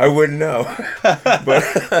 I wouldn't know.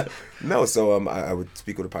 But no, so I would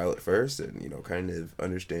speak with a pilot first and, you know, kind of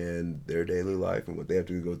understand their daily life and what they have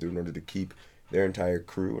to go through in order to keep their entire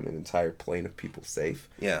crew and an entire plane of people safe.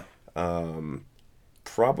 Yeah.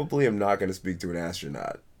 Probably I'm not going to speak to an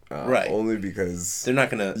astronaut. Right. Only because they're not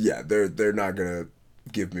going to... Yeah, they're not going to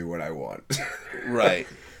give me what I want. Right.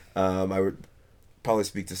 I would probably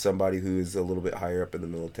speak to somebody who is a little bit higher up in the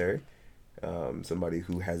military. Somebody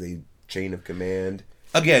who has a chain of command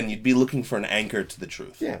Again, you'd be looking for an anchor to the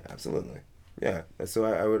truth. Yeah, absolutely. Yeah, so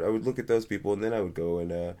I would look at those people, and then I would go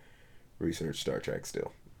and research Star Trek.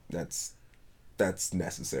 Still, that's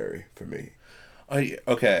necessary for me.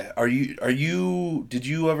 Okay. Are you? Did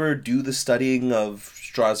you ever do the studying of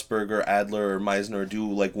Strasberg or Adler or Meisner, or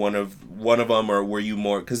do like one of them, or were you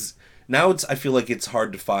more? Because now I feel like it's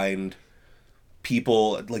hard to find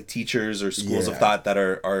people like teachers or schools of thought that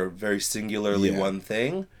are very singularly one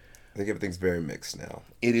thing. I think everything's very mixed now.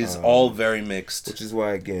 It is all very mixed. Which is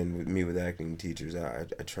why, again, with acting teachers, I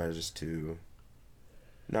try just to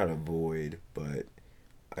not avoid, but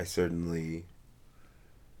I certainly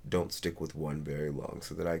don't stick with one very long,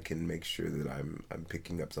 so that I can make sure that I'm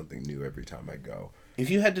picking up something new every time I go. If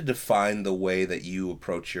you had to define the way that you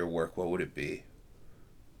approach your work, what would it be?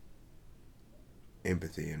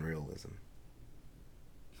 Empathy and realism.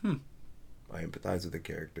 I empathize with the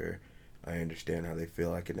character. I understand how they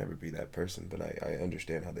feel. I could never be that person, but I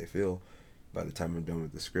understand how they feel by the time I'm done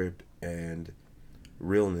with the script. And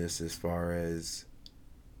realness, as far as,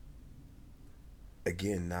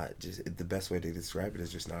 again, not just the best way to describe it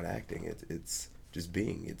is just not acting. It's just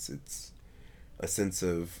being. It's a sense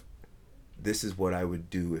of, this is what I would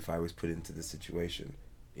do if I was put into the situation.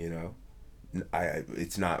 You know,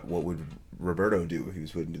 it's not what would Roberto do if he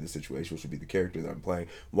was put into the situation, which would be the character that I'm playing.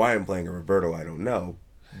 Why I'm playing a Roberto, I don't know,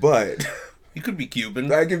 but you could be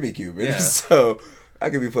Cuban. I could be Cuban, yeah. So I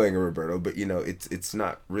could be playing a Roberto, but you know, it's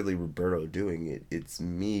not really Roberto doing it. It's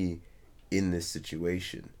me in this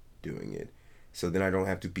situation doing it. So then I don't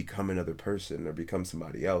have to become another person or become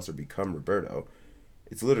somebody else or become Roberto.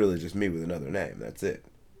 It's literally just me with another name. That's it.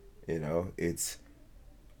 You know, it's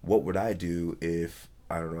what would I do if,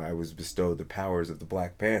 I don't know, I was bestowed the powers of the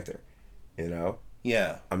Black Panther, you know?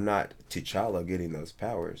 Yeah. I'm not T'Challa getting those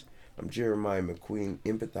powers. I'm Jeremiah McQueen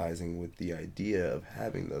empathizing with the idea of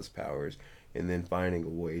having those powers and then finding a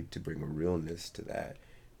way to bring a realness to that,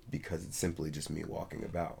 because it's simply just me walking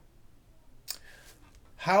about.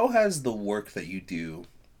 How has the work that you do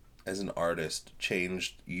as an artist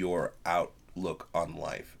changed your outlook on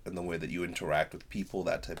life and the way that you interact with people,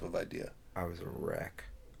 that type of idea? I was a wreck.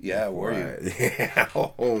 Yeah, were you? Yeah,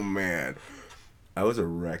 oh man. I was a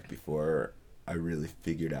wreck before I really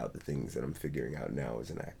figured out the things that I'm figuring out now as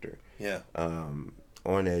an actor. Yeah.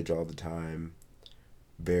 On edge all the time,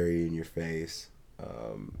 very in your face,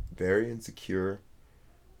 very insecure,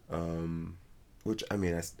 which, I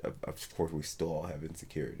mean, of course we still all have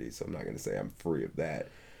insecurities, so I'm not going to say I'm free of that.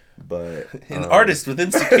 But an artist with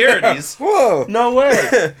insecurities? Whoa! No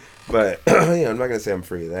way! But, yeah, I'm not going to say I'm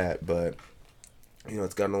free of that, but, you know,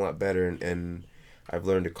 it's gotten a lot better, and I've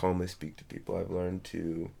learned to calmly speak to people. I've learned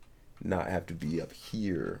to not have to be up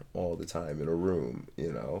here all the time in a room,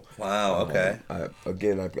 you know. Wow, okay. I've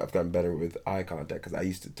gotten better with eye contact, because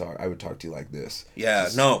I would talk to you like this. Yeah,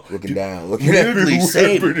 no. Looking down, looking weirdly,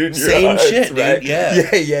 same eyes, shit, right? Dude,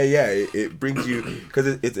 yeah. Yeah. It brings you, because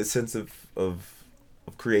it's a sense of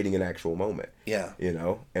creating an actual moment. Yeah. You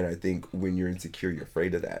know? And I think when you're insecure, you're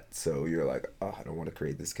afraid of that. So you're like, oh, I don't want to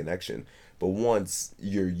create this connection. But once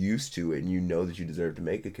you're used to it and you know that you deserve to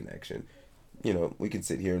make a connection, you know, we can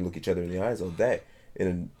sit here and look each other in the eyes all day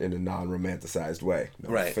in a non-romanticized way.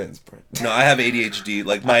 No offense, Brent. No, I have ADHD.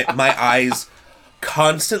 Like, my eyes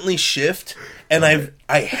constantly shift, and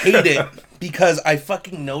I hate it because I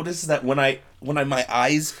fucking notice that when my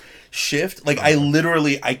eyes shift, like, I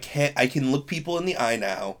can look people in the eye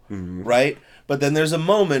now, right? But then there's a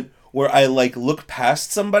moment where I, like, look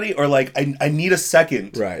past somebody, or, like, I need a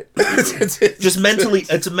second. Right. Just mentally,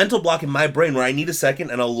 it's a mental block in my brain where I need a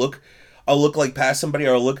second, and I'll look like past somebody,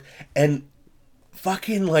 or I'll look, and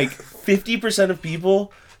fucking, like, 50% of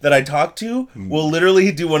people that I talk to will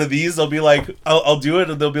literally do one of these. They'll be like, I'll do it,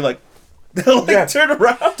 and they'll be like, they'll, like, turn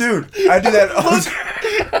around. Dude, I do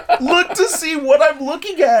that. Look to see what I'm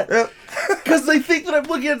looking at. Because they think that I'm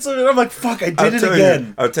looking at something, and I'm like, fuck, I did it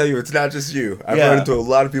again. I'll tell you, it's not just you. I've run into a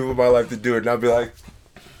lot of people in my life that do it, and I'll be like,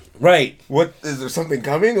 right. What, is there something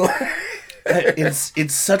coming?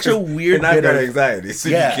 It's such a weird. And I've got anxiety, so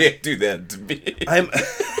you can't do that to me. I'm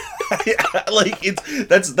like,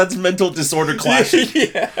 that's mental disorder clashing.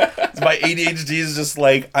 My ADHD is just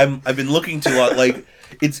like, I've been looking too long. Like,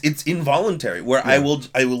 it's involuntary, where I will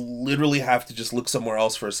literally have to just look somewhere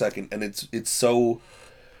else for a second, and it's so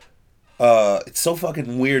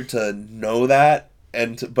fucking weird to know that,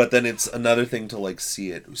 but then it's another thing to, like, see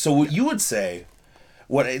it. So what you would say.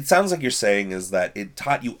 What it sounds like you're saying is that it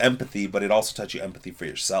taught you empathy, but it also taught you empathy for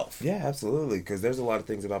yourself. Yeah, absolutely. Because there's a lot of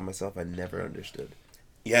things about myself I never understood.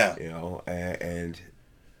 Yeah. You know, and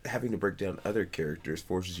having to break down other characters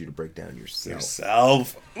forces you to break down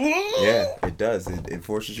yourself. Yeah, it does. It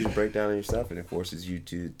forces you to break down yourself, and it forces you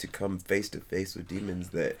to come face to face with demons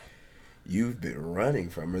that you've been running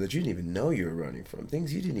from, or that you didn't even know you were running from.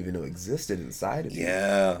 Things you didn't even know existed inside of you.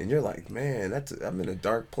 Yeah. And you're like, man, I'm in a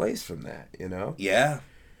dark place from that, you know? Yeah.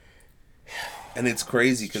 And it's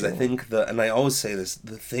crazy because I think and I always say this,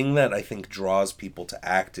 the thing that I think draws people to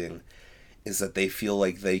acting is that they feel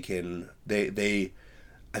like they can, I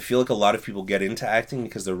feel like a lot of people get into acting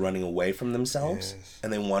because they're running away from themselves. Yes.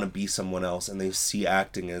 And they want to be someone else, and they see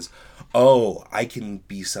acting as, oh, I can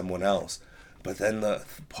be someone else. But then the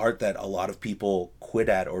part that a lot of people quit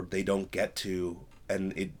at or they don't get to,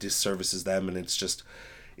 and it disservices them, and it's just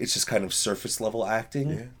kind of surface level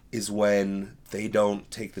acting, is when they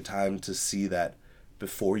don't take the time to see that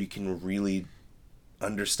before you can really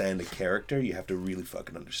understand a character, you have to really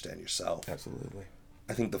fucking understand yourself. Absolutely.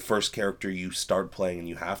 I think the first character you start playing and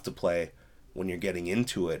you have to play when you're getting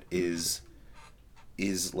into it is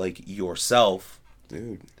like yourself.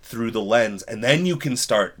 Dude. Through the lens, and then you can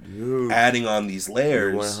start adding on these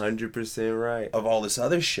layers. You're 100% right. Of all this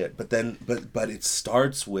other shit. But it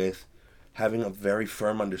starts with having a very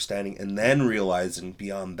firm understanding, and then realizing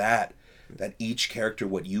beyond that each character,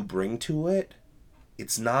 what you bring to it,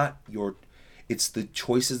 it's the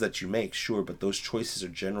choices that you make, sure, but those choices are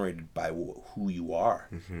generated by who you are.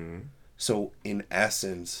 Mm-hmm. So in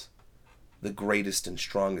essence, the greatest and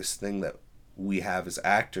strongest thing that we have as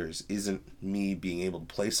actors isn't me being able to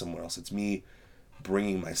play someone else. It's me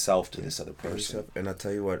bringing myself to this other person. And I'll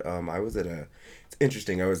tell you what, it's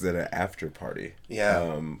interesting, I was at an after party.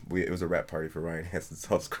 Yeah. It was a rap party for Ryan Hansen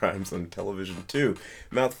Solves Crimes on television too.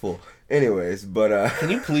 Mouthful. Anyways, but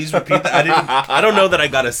can you please repeat that? I don't know that I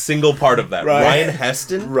got a single part of that. Ryan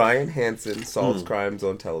Heston? Ryan Hansen Solves Crimes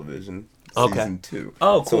on television. Season 2.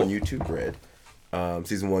 Oh, cool. It's on YouTube Red.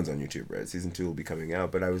 Season 1's on YouTube Red. Season 2 will be coming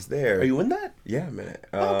out, but I was there. Are you in that? Yeah, man.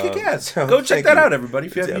 Okay, yes. Go check that out, everybody,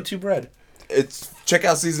 if you have YouTube Red. Check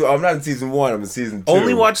out season. I'm not in season 1. I'm in season 2.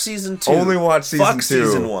 Only watch season 2. Only watch season 2. Fuck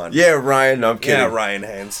season 1. Yeah, Ryan. No, I'm kidding. Yeah, Ryan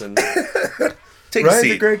Hansen. Take Ryan's a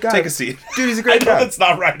seat. A great guy. Take a seat. Dude, he's a great guy. It's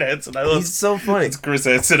not Ryan Hansen. He's so funny. It's Chris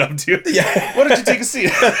Hansen up to you. Yeah. Why don't you take a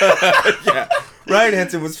seat? Yeah. Ryan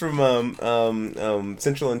Hansen was from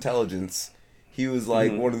Central Intelligence. He was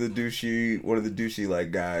like one of the douchey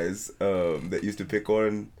like guys that used to pick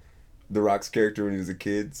on The Rock's character when he was a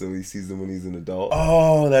kid, so he sees him when he's an adult.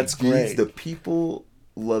 Oh, that's great. The people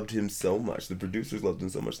loved him so much. The producers loved him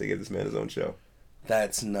so much they gave this man his own show.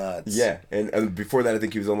 That's nuts. Yeah, and before that, I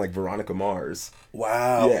think he was on like Veronica Mars.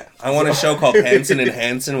 Wow. Yeah. I want a show called Hansen and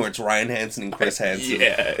Hansen where it's Ryan Hansen and Chris Hansen.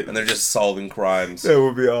 Yeah. And they're just solving crimes. That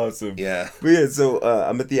would be awesome. Yeah. But yeah, so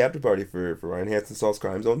I'm at the after party for Ryan Hansen Solves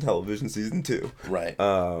Crimes on television, season 2. Right.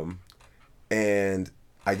 And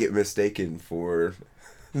I get mistaken for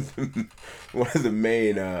one of the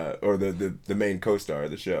main or the main co-star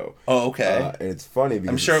of the show. Oh, okay. And it's funny because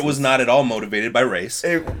I'm sure it was not at all motivated by race.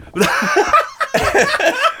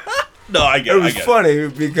 No, I get it. It was funny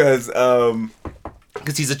because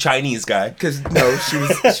he's a Chinese guy. Because no, she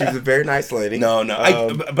was a very nice lady. No,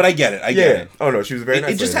 but I get it. I get it. Oh no, she was a very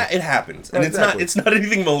nice. It just lady. It happens, and exactly. it's not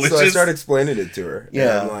anything malicious. So I started explaining it to her.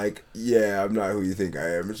 Yeah, and I'm like, yeah, I'm not who you think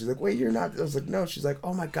I am. And she's like, wait, you're not. I was like, no. She's like,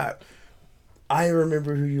 oh my god, I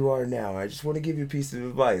remember who you are now. I just want to give you a piece of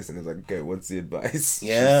advice. And I was like, okay, what's the advice?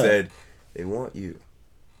 Yeah. She said, they want you.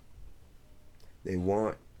 They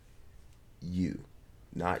want you.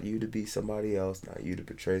 Not you to be somebody else, not you to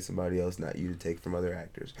portray somebody else, not you to take from other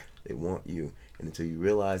actors. They want you. And until you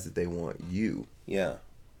realize that they want you, yeah,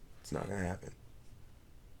 it's not going to happen.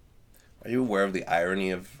 Are you aware of the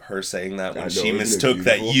irony of her saying that when she isn't it mistook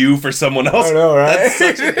that beautiful? you for someone else? I know, right?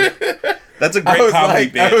 That's a great comedy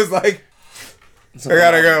bit. I was like, I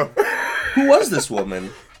gotta go. Who was this woman?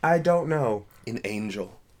 I don't know. An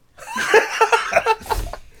angel.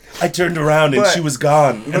 I turned around and she was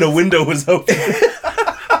gone, and a window was open.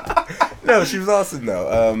 No, she was awesome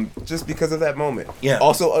though. Just because of that moment. Yeah.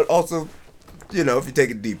 Also, you know, if you take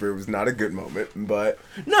it deeper, it was not a good moment, but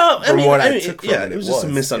no, from what I took from it was just a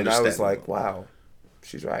misunderstanding. And I was like, wow,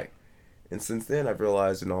 she's right. And since then, I've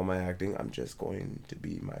realized in all my acting, I'm just going to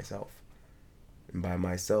be myself. And by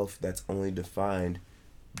myself, that's only defined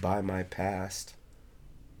by my past.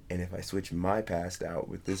 And if I switch my past out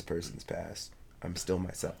with this person's past, I'm still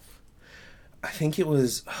myself. I think it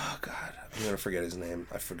was, oh God, I'm going to forget his name.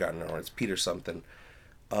 I've forgotten now. It's Peter something.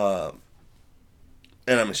 And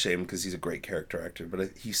I'm ashamed because he's a great character actor.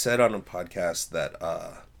 But he said on a podcast that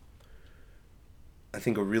I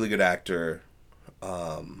think a really good actor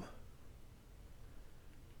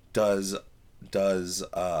does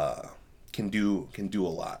can do a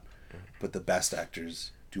lot, but the best actors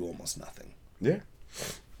do almost nothing. Yeah.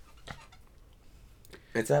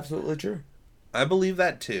 It's absolutely true. I believe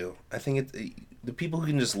that too. I think the people who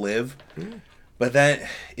can just live, but that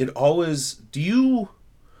it always. Do you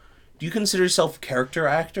consider yourself a character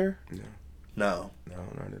actor? No. No,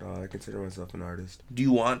 not at all. I consider myself an artist. Do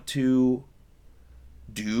you want to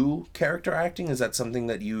do character acting? Is that something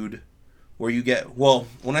that where you get? Well,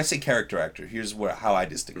 when I say character actor, here's how I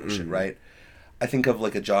distinguish it. Right. I think of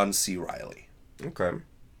like a John C. Reilly. Okay.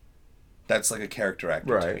 That's like a character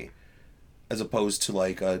actor to me. As opposed to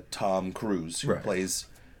like a Tom Cruise who plays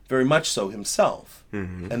very much so himself.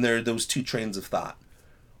 Mm-hmm. And there are those two trains of thought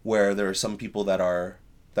where there are some people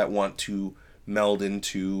that want to meld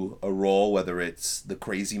into a role, whether it's the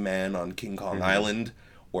crazy man on King Kong Island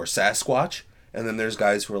or Sasquatch. And then there's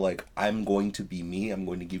guys who are like, I'm going to be me. I'm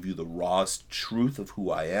going to give you the rawest truth of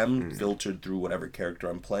who I am, filtered through whatever character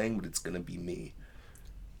I'm playing, but it's going to be me.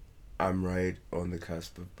 I'm right on the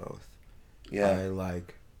cusp of both. Yeah. I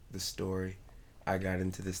like the story. I got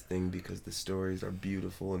into this thing because the stories are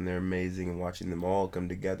beautiful and they're amazing, and watching them all come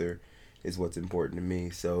together is what's important to me.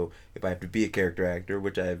 So if I have to be a character actor,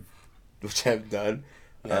 which I've done,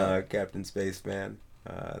 Captain Spaceman,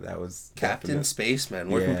 that was Captain Spaceman.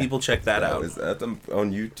 Where can people check that out? That's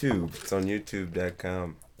on YouTube. It's on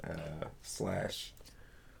youtube.com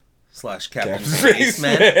 / Captain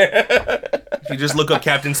Spaceman. If you just look up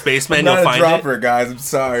Captain Spaceman, you'll find it. I'm not a dropper, guys. I'm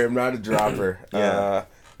sorry. I'm not a dropper.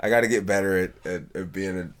 I got to get better at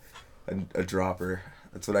being a dropper.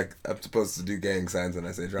 That's what I'm supposed to do gang signs when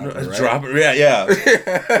I say dropper, right? Dropper, yeah.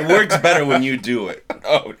 It works better when you do it.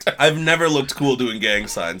 Oh, I've never looked cool doing gang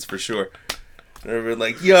signs, for sure. Never been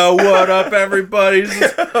like, yo, what up, everybody?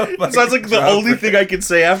 It sounds like the only thing I can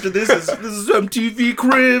say after this is MTV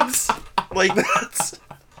Cribs. Like, that's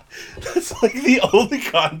like the only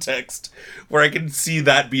context where I can see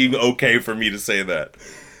that being okay for me to say that.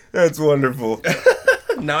 That's wonderful.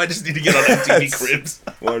 Now I just need to get on MTV Cribs.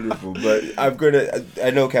 Wonderful, but I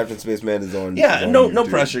know Captain Spaceman is on. Yeah, no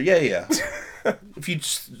pressure. Yeah. If you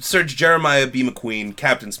search Jeremiah B. McQueen,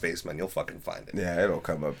 Captain Spaceman, you'll fucking find it. Yeah, it'll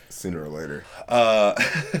come up sooner or later. Go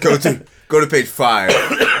to page 5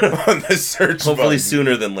 on the search. Hopefully button.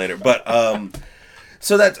 Sooner than later. But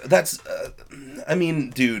so that's I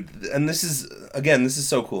mean, dude, and this is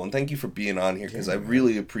so cool, and thank you for being on here, because I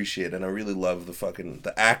really appreciate it, and I really love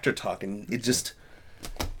the actor talking. It just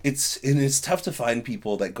it's tough to find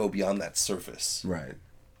people that go beyond that surface, right?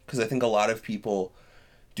 Because I think a lot of people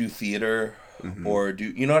do theater or do,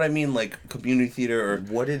 you know what I mean, like community theater or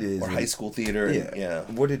what it is, or high school theater. Yeah.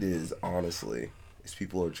 What it is, honestly, is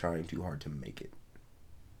people are trying too hard to make it.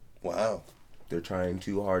 Wow. They're trying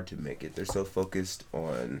too hard to make it. They're so focused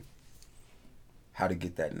on how to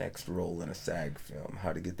get that next role in a SAG film,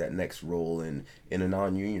 how to get that next role in a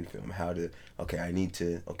non-union film, how am I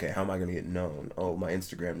going to get known? Oh, my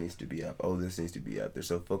Instagram needs to be up. Oh, this needs to be up. They're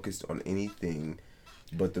so focused on anything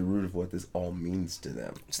but the root of what this all means to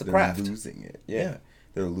them. It's the craft. They're losing it. Yeah.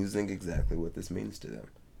 They're losing exactly what this means to them.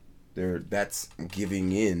 That's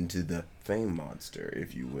giving in to the fame monster,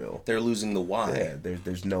 if you will. They're losing the why. Yeah,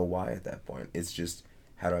 there's no why at that point. It's just,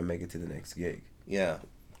 how do I make it to the next gig? Yeah.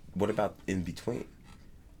 What about in between?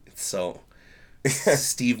 It's so...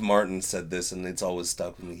 Steve Martin said this, and it's always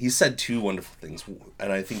stuck with me. He said two wonderful things,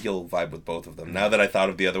 and I think you'll vibe with both of them. Now that I thought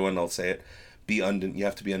of the other one, I'll say it. You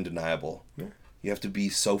have to be undeniable. Yeah. You have to be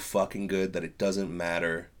so fucking good that it doesn't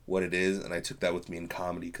matter what it is, and I took that with me in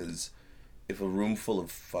comedy, because if a room full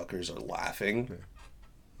of fuckers are laughing,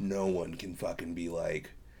 no one can fucking be like...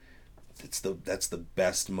 That's the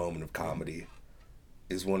best moment of comedy,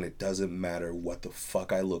 is when it doesn't matter what the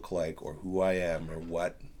fuck I look like or who I am or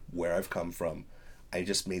where I've come from. I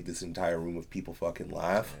just made this entire room of people fucking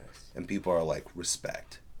laugh, and people are like,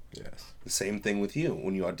 respect. Yes. The same thing with you.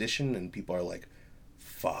 When you audition and people are like,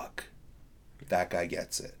 fuck, that guy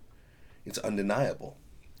gets it. It's undeniable.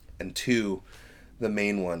 And two, the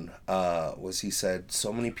main one was, he said,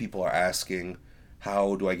 so many people are asking,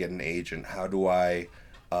 how do I get an agent? How do I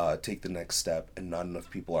take the next step? And not enough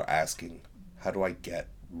people are asking, how do I get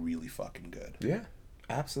really fucking good? Yeah,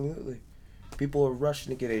 absolutely. People are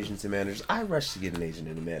rushing to get agents and managers. I rushed to get an agent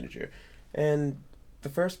and a manager. And the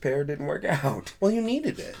first pair didn't work out. Well, you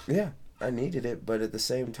needed it. Yeah, I needed it. But at the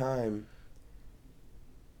same time,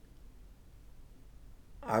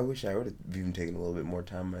 I wish I would have even taken a little bit more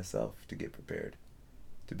time myself to get prepared,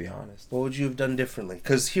 to be honest. What would you have done differently?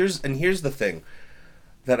 Because here's the thing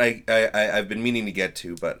that I've been meaning to get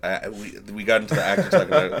to, but we got into the actor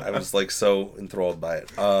talk, and I was like so enthralled by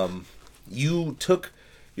it. You took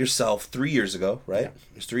yourself 3 years ago, right? Yeah.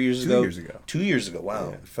 It was 3 years 2 ago. years ago. 2 years ago. Wow,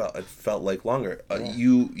 Yeah. it felt like longer. Yeah.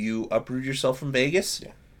 You uprooted yourself from Vegas.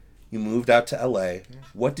 Yeah. You moved out to LA. Yeah.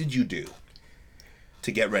 What did you do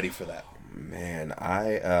to get ready for that? Man,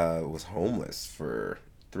 I was homeless for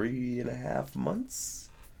 3.5 months.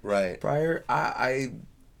 Right. Prior,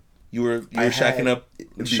 You were had- shacking up.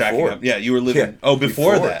 before. Yeah, you were living. Yeah,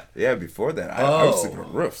 Before that. Yeah, before that. I was Oh. sleeping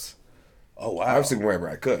on roofs. Oh wow. I was sleeping wherever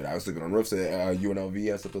I could. I was sleeping on roofs at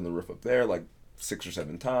UNLV. I slept on the roof up there like 6 or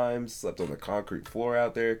 7 times. Slept on the concrete floor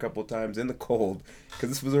out there a couple of times in the cold. Because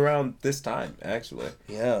this was around this time, actually.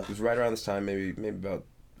 Yeah. It was right around this time, maybe about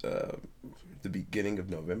the beginning of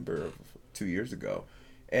November of 2 years ago.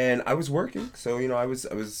 And I was working, so I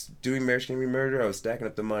was doing Marriage Can Be Murder. I was stacking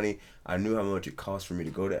up the money. I knew how much it cost for me to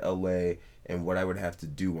go to LA and what I would have to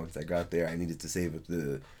do once I got there. I needed to save up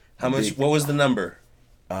the How much? What was the number?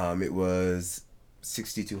 It was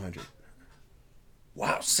 $6,200.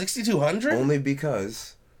 Wow, 6,200. Only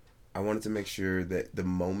because I wanted to make sure that the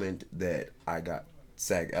moment that I got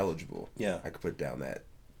SAG eligible, Yeah. I could put down that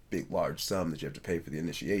big large sum that you have to pay for the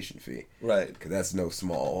initiation fee. Right. Because that's no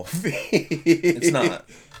small fee. It's not.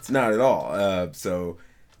 It's not at all. So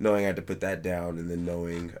knowing I had to put that down, and then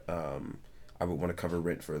knowing I would want to cover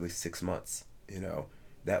rent for at least 6 months.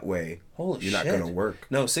 That way Holy you're shit. not gonna work.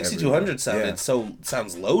 No, 6,200 every-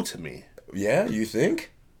 sounds low to me. Yeah, you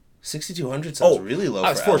think? 6,200 sounds really low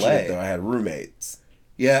I was for fortunate LA. though. I had roommates.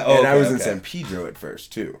 Yeah. And I okay, was in okay. San Pedro at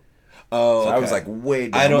first too. Oh, So okay. I was like way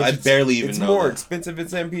down. I don't. which I is- barely even It's know more that. expensive in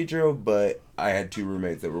San Pedro, but I had 2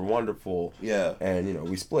 roommates that were wonderful. Yeah. And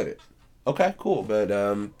we split it. Okay. Cool. But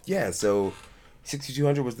yeah, so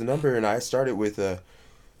 6,200 was the number, and I started with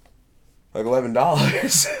like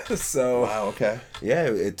 $11. So Wow. Okay. yeah,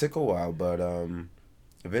 it took a while, but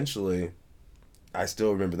eventually, I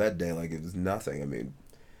still remember that day like it was nothing. I mean,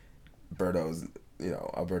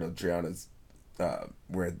 Alberto Triana's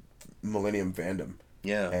we're at Millennium Fandom.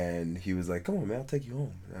 Yeah. And he was like, "Come on, man, I'll take you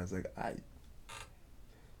home." And I was like,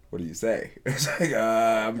 what do you say? It's like,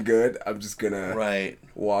 I'm good. I'm just gonna Right.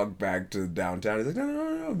 walk back to downtown. He's like,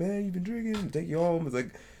 no, man, you've been drinking. I'll take you home. It's like,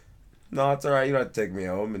 no, it's all right. You don't have to take me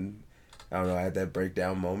home. And I don't know. I had that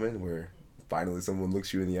breakdown moment where finally someone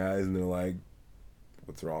looks you in the eyes and they're like,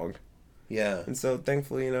 what's wrong? Yeah. And so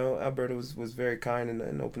thankfully, Alberto was very kind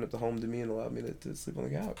and opened up the home to me and allowed me to sleep on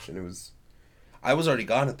the couch. And it was, I was already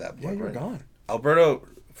gone at that point. yeah, you were right? gone. Alberto,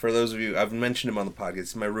 for those of you, I've mentioned him on the podcast.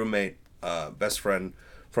 He's my roommate, best friend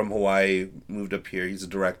from Hawaii, moved up here. He's a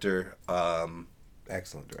director.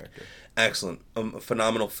 Excellent director. Excellent. A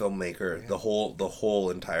phenomenal filmmaker. Yeah. The whole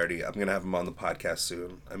entirety. I'm going to have him on the podcast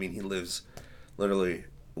soon. I mean, he lives literally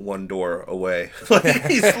one door away.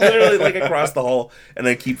 He's literally like across the hall, and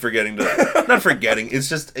I keep forgetting to... Not forgetting. It's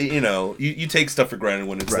just, you take stuff for granted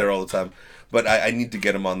when it's there all the time. But I need to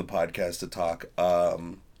get him on the podcast to talk.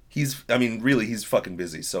 He's fucking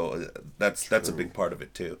busy, so that's a big part of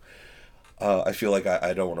it too. I feel like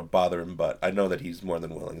I don't want to bother him, but I know that he's more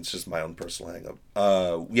than willing. It's just my own personal hang-up.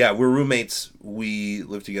 Yeah, we're roommates. We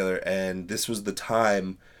live together, and this was the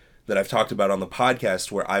time that I've talked about on the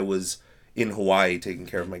podcast where I was in Hawaii taking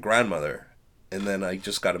care of my grandmother, and then I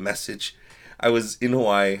just got a message. I was in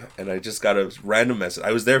Hawaii, and I just got a random message.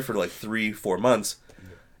 I was there for like 3-4 months,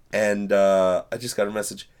 and I just got a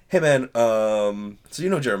message. Hey man, so you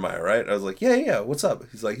know Jeremiah, right? I was like, yeah, what's up?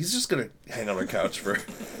 He's like, he's just gonna hang on our couch for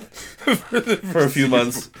a few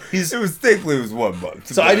months. Thankfully it was 1 month.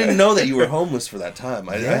 So I didn't know that you were homeless for that time.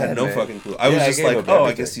 I had no man. fucking clue. I was just gave like, up I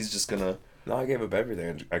everything. guess he's just gonna No, I gave up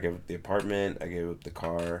everything. I gave up the apartment. I gave up the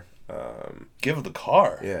car. give up the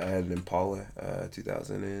car. Yeah, I had an Impala,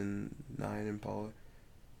 2009 Impala.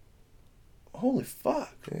 Holy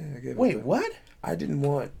fuck. Yeah, I gave Wait, up what? I didn't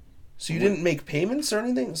want... So you didn't make payments or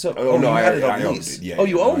anything? So no, you had it on I owned lease. it. Yeah, oh,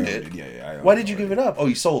 you yeah, owned I it? Yeah, I owned Why it did you already. give it up? Oh,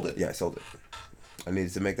 you sold it. Yeah, I sold it. I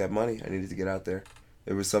needed to make that money. I needed to get out there.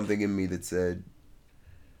 There was something in me that said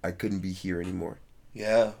I couldn't be here anymore.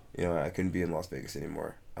 Yeah. I couldn't be in Las Vegas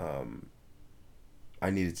anymore. I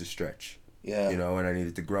needed to stretch. Yeah. And I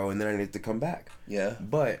needed to grow, and then I needed to come back. Yeah.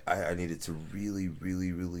 But I needed to really,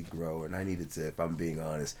 really, really grow, and I needed to, if I'm being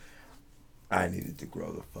honest, I needed to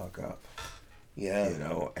grow the fuck up. Yeah.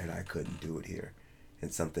 And I couldn't do it here.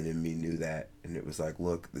 And something in me knew that, and it was like,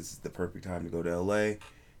 look, this is the perfect time to go to LA,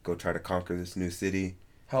 go try to conquer this new city.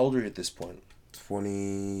 How old are you at this point?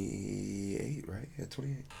 28, right? Yeah,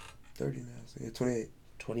 28. 30 now. So yeah, 28.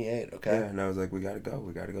 28, okay. Yeah, and I was like, we gotta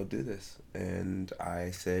go do this. And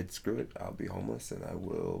I said, screw it, I'll be homeless and I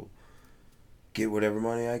will get whatever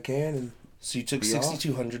money I can. And so you took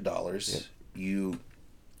 $6,200. Yep. You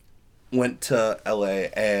went to LA,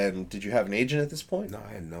 and did you have an agent at this point? No,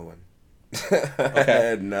 I had no one. I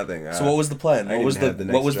had nothing. So what was the plan? I What was didn't have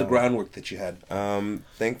the what was next the job. groundwork that you had?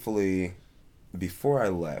 Thankfully, before I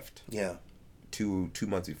left, Yeah. 2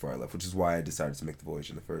 months before I left, which is why I decided to make the voyage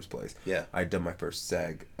in the first place. Yeah. I'd done my first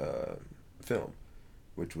SAG film,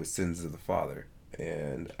 which was Sins of the Father,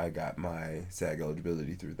 and I got my SAG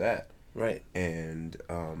eligibility through that. Right. And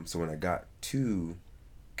so when I got to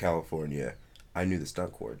California, I knew the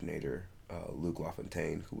stunt coordinator, Luke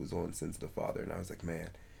LaFontaine, who was on Sins of the Father, and I was like, man,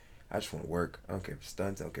 I just want to work. I don't care if it's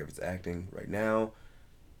stunts, I don't care if it's acting. Right now,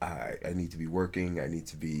 I need to be working. I need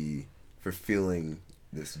to be fulfilling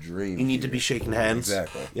this dream. You need to be shaking hands.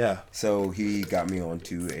 Exactly. Yeah. So he got me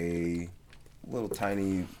onto a little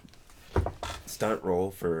tiny stunt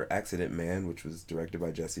role for Accident Man, which was directed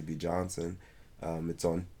by Jesse B. Johnson. It's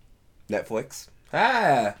on Netflix.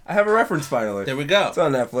 I have a reference finally. There we go. It's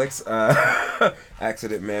on Netflix.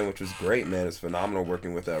 Accident Man, which was great, man. It's phenomenal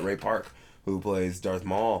working with Ray Park, who plays Darth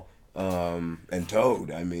Maul, and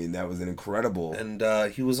Toad. I mean, that was an incredible.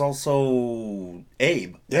 And he was also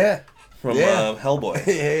Abe. Yeah. From Yeah. Hellboy.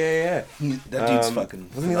 Yeah. That dude's fucking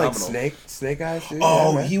Wasn't he phenomenal. like Snake Eyes? Dude?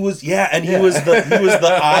 Oh, man. he was, yeah, and he Yeah. was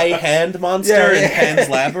the eye hand monster Yeah. in Pan's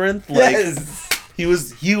Labyrinth. Like, Yes.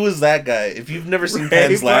 he was that guy. If you've never seen Ray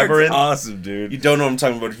Pan's Park's Labyrinth, awesome, dude. you don't know what I'm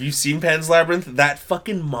talking about. If you've seen Pan's Labyrinth, that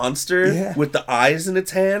fucking monster Yeah. with the eyes in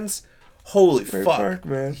its hands, holy Ray fuck, Park,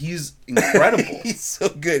 man. he's incredible. He's so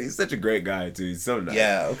good. He's such a great guy too. He's so nice.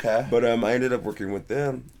 Yeah, okay. But I ended up working with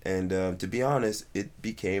them, and to be honest, it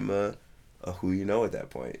became a who you know at that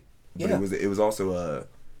point. But Yeah. it was also a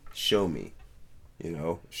show me,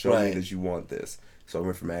 show me Right. that you want this. So I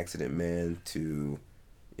went from Accident Man to,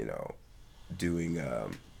 doing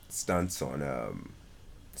stunts on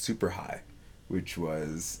Super High, which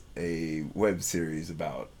was a web series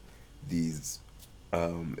about these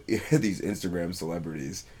these Instagram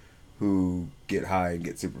celebrities who get high and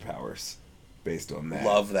get superpowers based on that.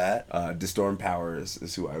 Love that. DeStorm Powers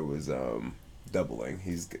is who I was doubling.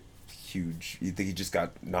 He's huge. You think he just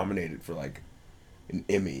got nominated for like an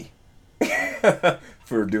Emmy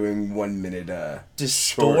for doing 1 minute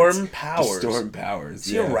DeStorm Powers. DeStorm Powers. Is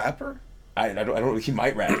he a rapper? I don't. He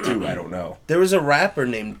might rap too. I don't know. There was a rapper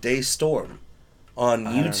named Daystorm on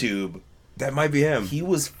YouTube. That might be him. He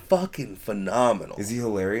was fucking phenomenal. Is he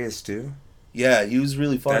hilarious too? Yeah, he was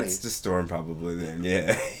really funny. That's DeStorm probably then.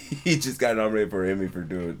 Yeah, he just got nominated for an Emmy for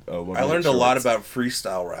doing. I learned a lot about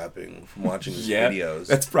freestyle rapping from watching his videos.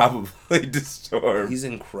 That's probably DeStorm. He's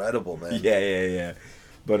incredible, man. Yeah.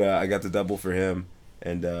 But I got the double for him,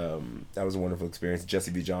 and that was a wonderful experience.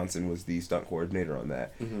 Jesse B. Johnson was the stunt coordinator on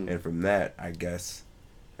that, and from that, I guess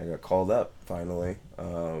I got called up finally.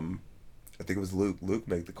 I think it was Luke. Luke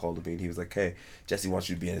made the call to me, and he was like, "Hey, Jesse wants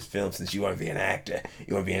you to be in his film since you want to be an actor.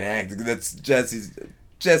 You want to be an actor." That's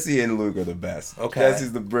Jesse and Luke are the best. Okay.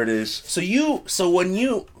 Jesse's the British. So when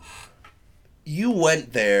you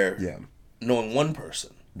went there, Yeah. knowing one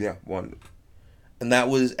person, Yeah. One. and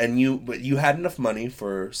but you had enough money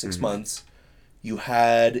for 6 Mm-hmm. months. You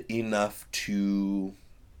had enough to,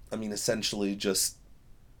 I mean, essentially just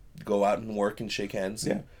go out and work and shake hands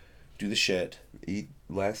and do the shit. Eat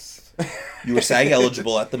less. You were SAG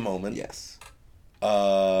eligible at the moment. Yes.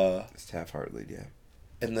 Uh, It's Taft-Hartley, yeah.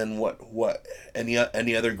 and then what? Any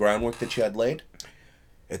other groundwork that you had laid?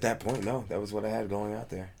 At that point, no. That was what I had going out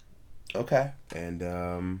there. Okay. And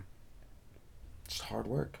just hard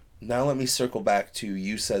work. Now let me circle back to,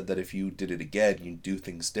 you said that if you did it again, you'd do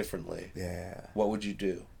things differently. Yeah. What would you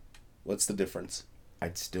do? What's the difference?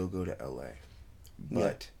 I'd still go to LA.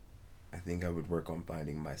 But I think I would work on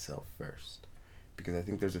finding myself first. Because I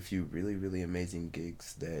think there's a few really, really amazing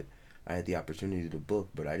gigs that I had the opportunity to book,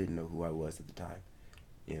 but I didn't know who I was at the time.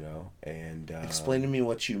 And Explain to me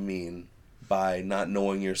what you mean by not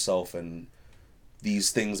knowing yourself and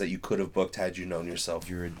these things that you could have booked had you known yourself.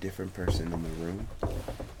 you're a different person in the room.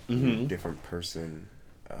 Mm-hmm. You're a different person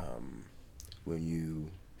when you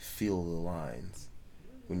feel the lines,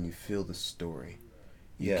 when you feel the story.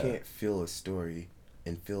 You can't feel a story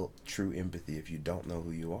and feel true empathy if you don't know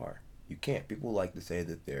who you are. You can't. People like to say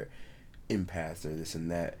that they're empaths or this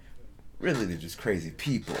and that. Really, they're just crazy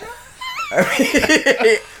people.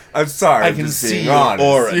 I'm sorry. I I'm can just see being your honest.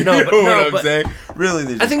 aura. You No, know but- what no, I'm but- saying? Really,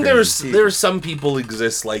 they're just I think crazy people. there are some people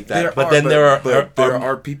exist like that, but then there there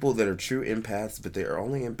are people that are true empaths, but they are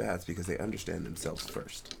only empaths because they understand themselves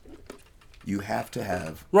first. You have to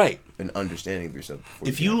have right. an understanding of yourself. Before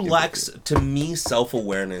If can you have lack, empathy. to me,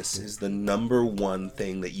 self-awareness is the number one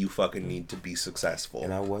thing that you fucking need to be successful.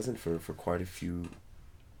 And I wasn't for quite a few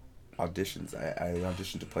auditions. I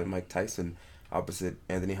auditioned to play Mike Tyson opposite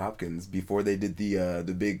Anthony Hopkins before they did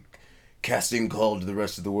the big casting call to the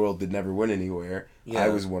rest of the world that never went anywhere. Yeah. I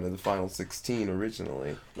was one of the final 16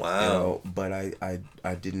 originally. Wow. You know, but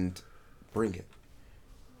I didn't bring it.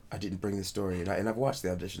 I didn't bring the story. And I've watched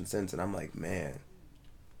the audition since, and I'm like, man,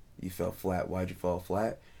 you fell flat. Why'd you fall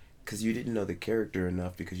flat? Because you didn't know the character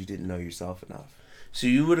enough, because you didn't know yourself enough. So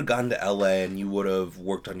you would have gone to LA and you would have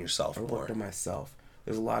worked on yourself more. I worked on myself.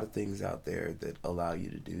 There's a lot of things out there that allow you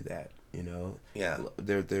to do that, you know? Yeah.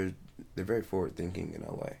 They're very forward thinking in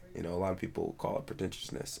LA. You know, a lot of people call it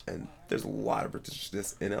pretentiousness, and there's a lot of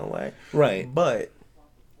pretentiousness in LA. Right. But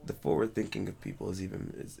the forward thinking of people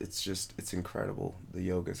it's incredible. The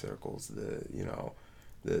yoga circles,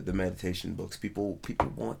 the meditation books. People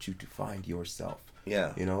want you to find yourself.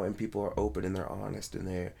 Yeah. You know, and people are open and they're honest,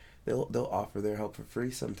 and they'll offer their help for free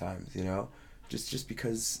sometimes, you know? Just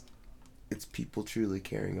because it's people truly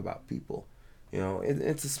caring about people. You know,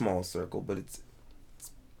 it's a small circle, but it's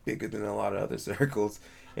bigger than a lot of other circles,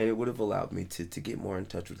 and it would have allowed me to get more in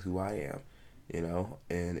touch with who I am, you know,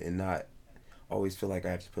 and not always feel like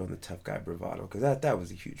I have to put on the tough guy bravado, because that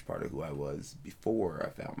was a huge part of who I was before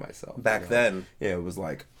I found myself. Back then. Yeah, it was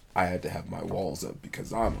like I had to have my walls up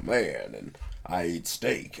because I'm a man and I eat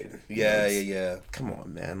steak. And Yeah. Come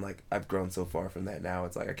on, man. Like, I've grown so far from that now.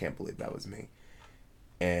 It's like, I can't believe that was me.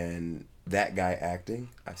 And that guy acting,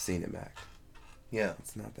 I've seen him act. Yeah.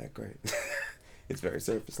 It's not that great. It's very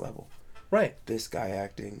surface level. Right. This guy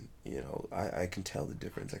acting, you know, I can tell the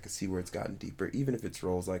difference. I can see where it's gotten deeper, even if it's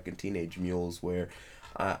roles like in Teenage Mules where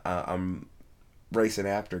I'm racing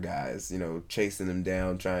after guys, you know, chasing them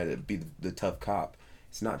down, trying to be the tough cop.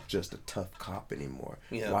 It's not just a tough cop anymore.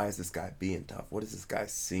 Yeah. Why is this guy being tough? What has this guy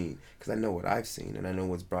seen? Because I know what I've seen, and I know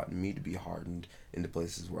what's brought me to be hardened into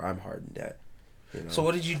places where I'm hardened at. You know? So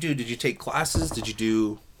what did you do? Did you take classes? Did you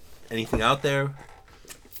do anything out there?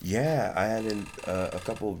 Yeah, I had a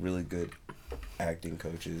couple of really good acting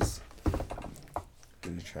coaches. I'm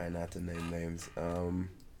gonna try not to name names.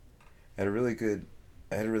 Had a really good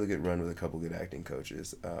run with a couple good acting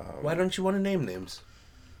coaches. Why don't you want to name names?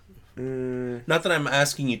 Mm, Not that I'm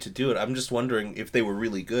asking you to do it. I'm just wondering if they were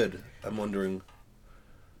really good. I'm wondering.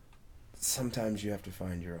 Sometimes you have to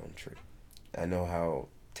find your own truth. I know how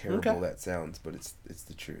terrible that sounds, but it's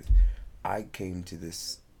the truth. I came to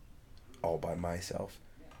this all by myself,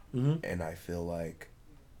 and I feel like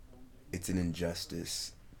it's an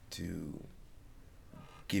injustice to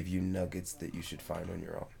give you nuggets that you should find on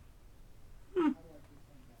your own.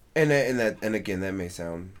 And again, that may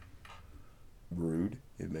sound rude.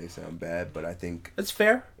 It may sound bad, but I think That's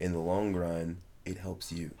fair. in the long run, it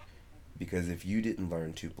helps you. Because if you didn't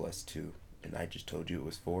learn 2 + 2, and I just told you it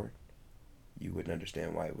was 4, you wouldn't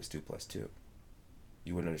understand why it was 2 + 2.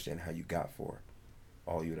 You wouldn't understand how you got 4.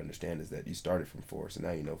 All you would understand is that you started from 4, so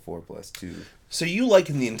now you know 4 + 2. So you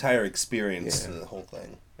liken the entire experience to Yeah. the whole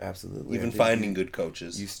thing. Absolutely. Even finding good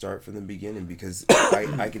coaches. You start from the beginning, because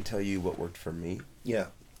I can tell you what worked for me, Yeah.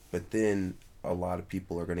 but then a lot of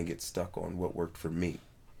people are going to get stuck on what worked for me.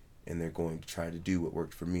 And they're going to try to do what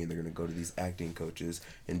worked for me, and they're going to go to these acting coaches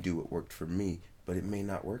and do what worked for me, but it may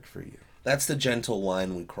not work for you. That's the gentle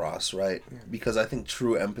line we cross, right? Because I think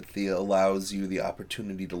true empathy allows you the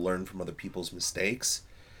opportunity to learn from other people's mistakes.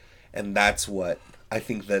 And that's what I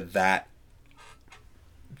think that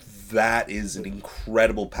is an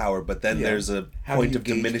incredible power. But then there's a How do point you of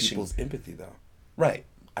gauge diminishing. people's empathy, though? Right.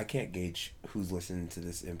 I can't gauge who's listening to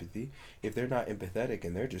this empathy. If they're not empathetic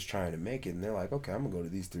and they're just trying to make it, and they're like, okay, I'm going to go to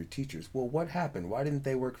these 3 teachers. Well, what happened? Why didn't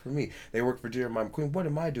they work for me? They worked for Jeremiah McQueen. What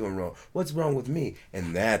am I doing wrong? What's wrong with me?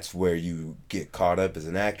 And that's where you get caught up as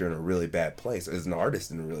an actor in a really bad place, as an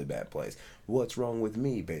artist in a really bad place. What's wrong with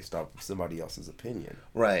me based off of somebody else's opinion?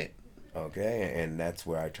 Right. Okay, and that's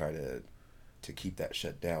where I try to keep that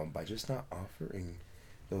shut down by just not offering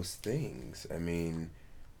those things. I mean,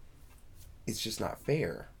 it's just not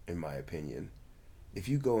fair, in my opinion. If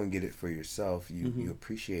you go and get it for yourself, you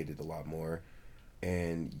appreciate it a lot more,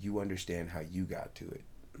 and you understand how you got to it,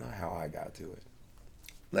 not how I got to it.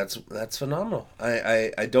 That's phenomenal.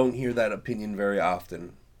 I don't hear that opinion very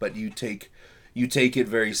often, but you take it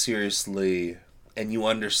very seriously, and you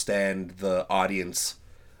understand the audience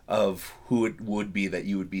of who it would be that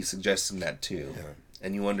you would be suggesting that to,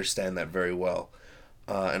 and you understand that very well,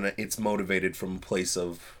 and it's motivated from a place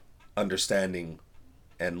of understanding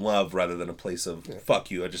and love rather than a place of fuck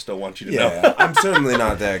you, I just don't want you to know. I'm certainly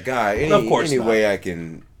not that guy. Of course any not. way I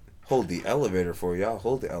can hold the elevator for you, I'll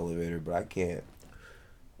hold the elevator, but I can't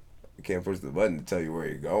push the button to tell you where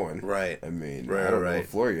you're going. Right. I mean, Right, I don't know right. what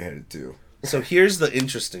floor you're headed to. So here's the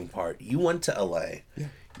interesting part. You went to LA. Yeah.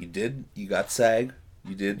 You got SAG.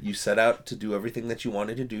 You set out to do everything that you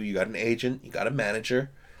wanted to do. You got an agent. You got a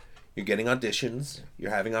manager. You're getting auditions.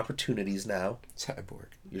 You're having opportunities now. Cyborg.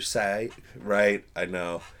 You're right? I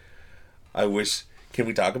know. I wish. Can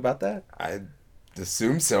we talk about that? I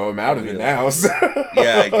assume so. I'm out of it now. So.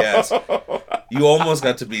 Yeah, I guess. You almost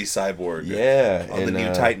got to be Cyborg. Yeah, on the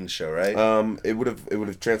new Titans show, right? It would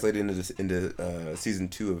have translated into season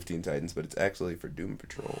 2 of Teen Titans, but it's actually for Doom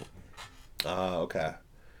Patrol. Oh, okay.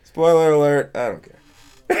 Spoiler alert! I don't care.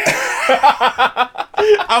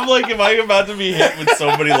 I'm like, am I about to be hit with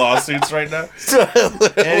so many lawsuits right now?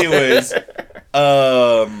 Anyways,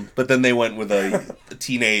 but then they went with a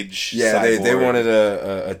teenage. Yeah, Cyborg. they wanted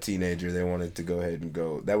a teenager. They wanted to go ahead and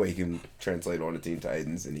go that way. He can translate on to Teen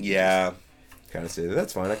Titans, and he kind of say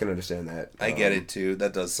that's fine. I can understand that. I get it too.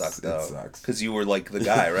 That does suck though. It sucks because you were like the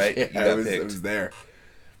guy, right? Yeah, you got picked. I was there.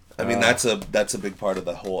 I mean, that's a big part of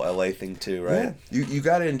the whole LA thing too, right? Yeah. You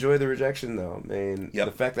got to enjoy the rejection though, man. Yep.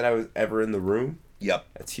 The fact that I was ever in the room. Yep.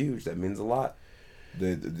 That's huge. That means a lot.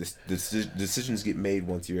 The decisions get made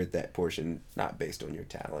once you're at that portion, not based on your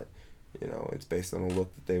talent. You know, it's based on a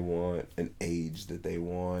look that they want, an age that they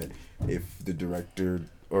want. If the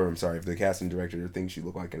if the casting director thinks you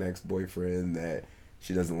look like an ex-boyfriend that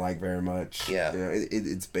she doesn't like very much. Yeah. You know,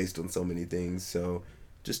 it's based on so many things. So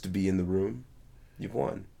just to be in the room, you've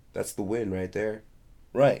won. That's the win right there.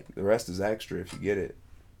 Right. The rest is extra if you get it.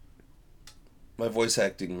 My voice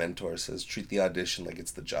acting mentor says, treat the audition like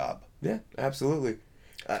it's the job. Yeah, absolutely.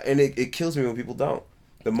 And it kills me when people don't.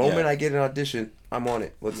 The moment I get an audition, I'm on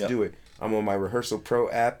it. Let's do it. I'm on my Rehearsal Pro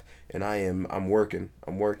app, and I'm working.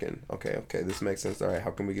 Okay, this makes sense. All right,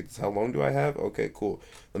 how can we get this? How long do I have? Okay, cool.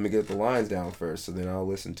 Let me get the lines down first, so then I'll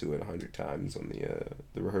listen to it 100 times on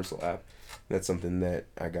the Rehearsal app. That's something that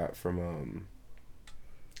I got from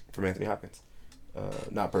Anthony Hopkins.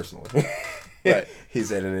 Not personally. Right. He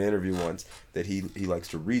said in an interview once that he likes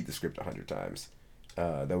to read the script 100 times.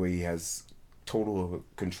 That way he has total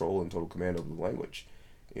control and total command over the language,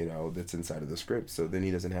 that's inside of the script. So then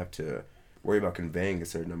he doesn't have to worry about conveying a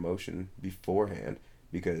certain emotion beforehand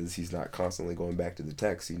because he's not constantly going back to the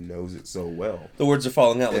text. He knows it so well. The words are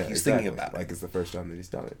falling out like he's thinking about it. Like it's the first time that he's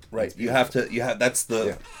done it. Right. That's the...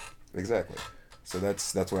 Yeah, exactly. So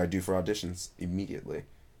that's what I do for auditions immediately.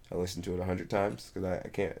 I listen to it 100 times because I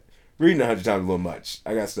can't. Reading 100 times a little much.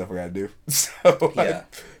 I got stuff I got to do. So I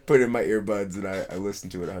put it in my earbuds and I listen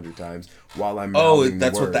to it 100 times while I'm mouthing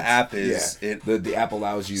that's the what the words. app is. Yeah. The app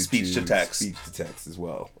allows you speech to text. Speech to text as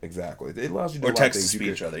well. Exactly. It allows you to or do text to things.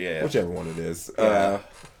 speech, rather. Yeah. Whichever one it is.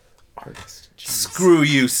 Artist. Jeez. Screw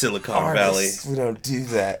you, Silicon Artists, Valley. We don't do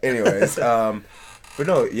that. Anyways, but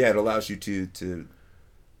no, it allows you to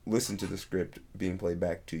listen to the script being played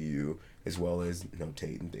back to you, as well as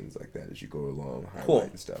notate and things like that as you go along, highlight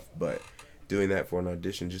and stuff. But doing that for an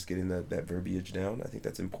audition, just getting that verbiage down, I think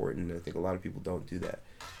that's important. I think a lot of people don't do that.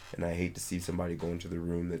 And I hate to see somebody go into the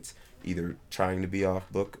room that's either trying to be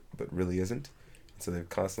off book, but really isn't. So they've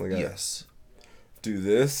constantly got to do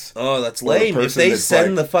this. Oh, that's lame. If they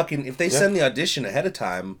send send the audition ahead of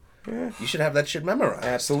time, you should have that shit memorized.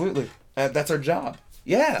 Absolutely. That's our job.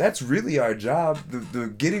 Yeah, that's really our job. The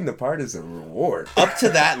getting the part is a reward. Up to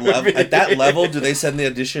that level, at that level, do they send the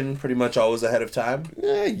audition pretty much always ahead of time?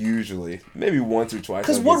 Yeah, usually, maybe once or twice.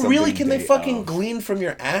 Because what really can they fucking glean from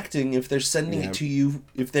your acting if they're sending it to you?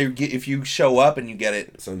 If you show up and you get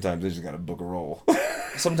it, sometimes they just gotta book a role.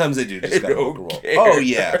 Sometimes they do just gotta book a role. Oh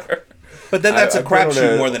yeah, but then that's a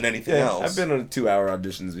crapshoot more than anything else. I've been on 2-hour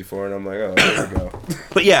auditions before, and I'm like, oh, there we go.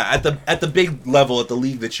 But yeah, at the big level, at the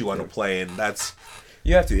league that you want to play in, that's.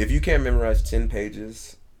 You have to. If you can't memorize 10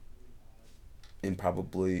 pages in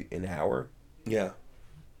probably an hour, you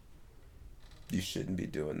shouldn't be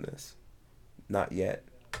doing this. Not yet.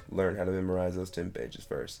 Learn how to memorize those 10 pages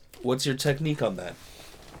first. What's your technique on that?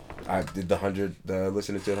 I did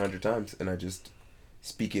listen to it 100 times, and I just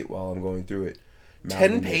speak it while I'm going through it.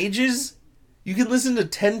 10 pages? You can listen to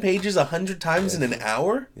 10 pages 100 times in an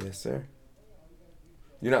hour? Yes, sir.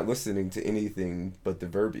 You're not listening to anything but the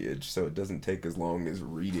verbiage, so it doesn't take as long as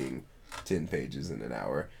reading 10 pages in an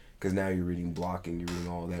hour. Because now you're reading blocking, you're reading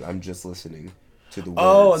all that. I'm just listening to the words.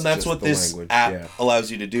 Oh, and that's what this app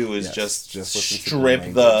allows you to do is just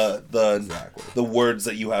strip the words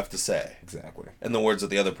that you have to say. Exactly. And the words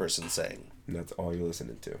that the other person's saying. And that's all you're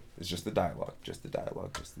listening to. It's just the dialogue, just the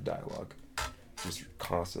dialogue, just the dialogue. Just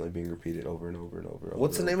constantly being repeated over and over and over.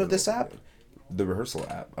 What's the name of this app? The Rehearsal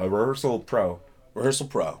app. Rehearsal Pro. Rehearsal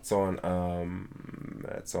Pro. It's on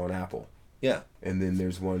Apple. Yeah. And then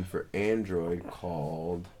there's one for Android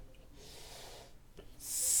called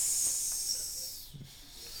Speech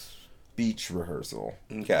Rehearsal.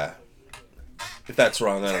 Okay. If that's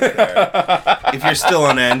wrong, I don't care. If you're still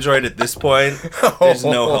on Android at this point, there's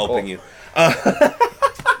no helping you.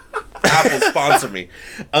 Apple sponsor me.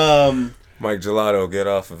 Mike Gelato, get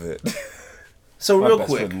off of it. So My real best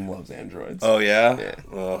quick. friend loves Androids. Oh yeah. Yeah.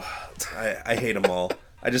 Oh, I hate them all.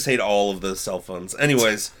 I just hate all of the cell phones.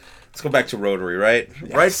 Anyways, let's go back to Rotary, right?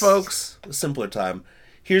 Yes. Right, folks. A simpler time.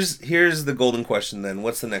 Here's the golden question. Then,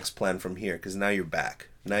 what's the next plan from here? Because now you're back.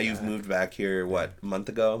 Now you've moved back here. What, a month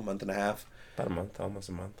ago? Month and a half? About a month, almost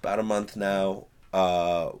a month. About a month now.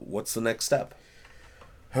 What's the next step?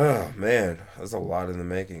 Oh man, there's a lot in the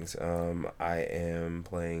makings. I am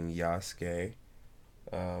playing Yasuke,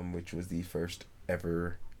 which was the first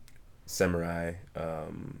ever samurai,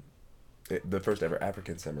 the first ever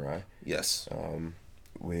African samurai, Yes.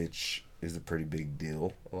 which is a pretty big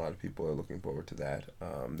deal. A lot of people are looking forward to that.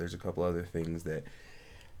 There's a couple other things that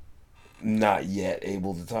not yet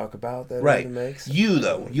able to talk about that Right. in the mix. You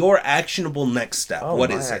though, your actionable next step. Oh,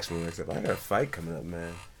 What my is it? actual next step. I got a fight coming up,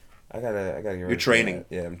 man. I gotta get ready. You're for training.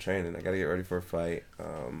 that. Yeah, I'm training. I gotta get ready for a fight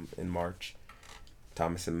in March.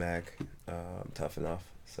 Thomas and Mac, tough enough.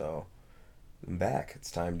 So I'm back.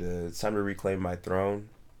 It's time to reclaim my throne.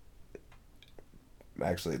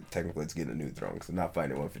 Actually, technically, it's getting a new throne because I'm not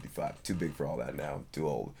fighting at 155. Too big for all that now. Too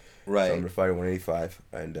old. Right. So I'm gonna fight at 185,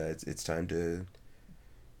 and it's time to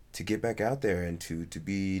get back out there and to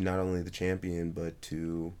be not only the champion but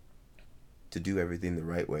to do everything the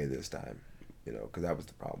right way this time. You know, because that was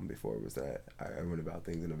the problem before, was that I went about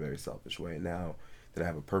things in a very selfish way. And now that I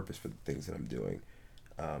have a purpose for the things that I'm doing,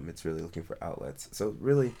 it's really looking for outlets. So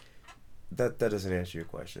really, that doesn't answer your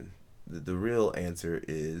question. The real answer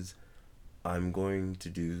is I'm going to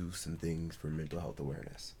do some things for mental health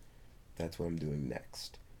awareness. That's what I'm doing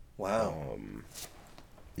next. Wow.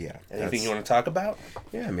 Yeah. Anything you want to talk about?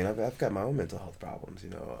 Yeah, I mean, I've got my own mental health problems,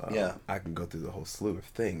 you know. Yeah. I can go through the whole slew of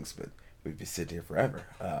things, but we'd be sitting here forever.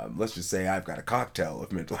 Let's just say I've got a cocktail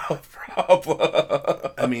of mental health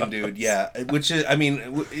problems. I mean, dude, yeah. Which is, I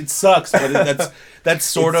mean, it sucks, but that's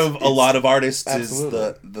sort of a lot of artists absolutely.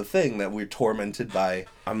 is the thing that we're tormented by.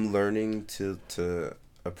 I'm learning to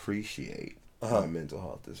appreciate my mental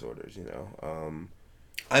health disorders, you know.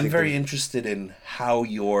 I'm very interested in how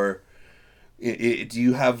you're. Do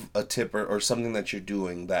you have a tip or something that you're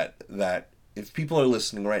doing that if people are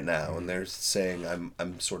listening right now and they're saying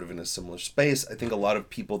I'm sort of in a similar space, I think a lot of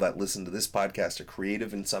people that listen to this podcast are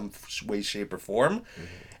creative in some way, shape, or form,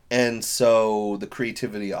 and so the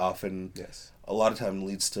creativity often, a lot of time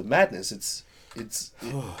leads to madness. It's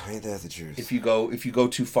ain't that the truth? if you go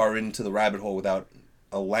too far into the rabbit hole without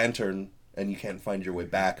a lantern and you can't find your way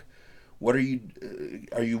back. What are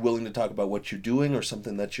you willing to talk about what you're doing or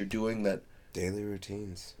something that you're doing that? Daily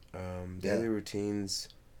routines. Daily routines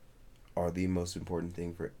are the most important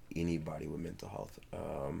thing for anybody with mental health.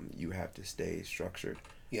 You have to stay structured.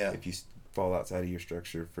 Yeah. If you fall outside of your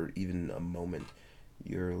structure for even a moment,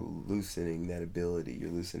 you're loosening that ability.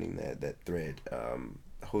 You're loosening that thread.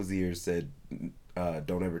 Hosier said,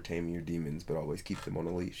 "Don't ever tame your demons, but always keep them on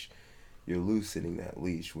a leash." You're loosening that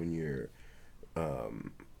leash when you're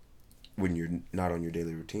not on your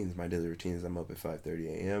daily routines. My daily routine is I'm up at 5:30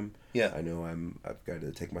 a.m. Yeah. I know I've got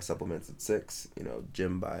to take my supplements at 6. You know,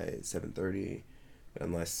 gym by 7:30,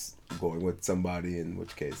 unless I'm going with somebody, in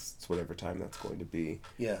which case it's whatever time that's going to be.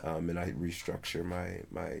 Yeah. And I restructure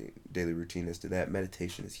my daily routine as to that.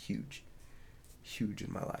 Meditation is huge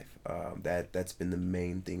in my life. That's been the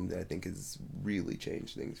main thing that I think has really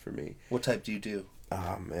changed things for me. What type do you do?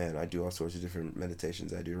 Oh man, I do all sorts of different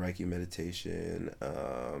meditations. I do Reiki meditation,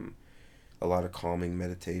 a lot of calming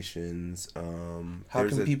meditations. How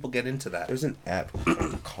can people get into that? There's an app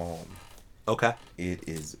called Calm. Okay. It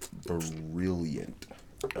is brilliant.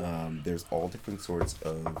 There's all different sorts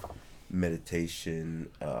of meditation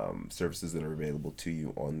services that are available to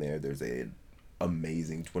you on there. There's a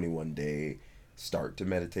amazing 21-day start to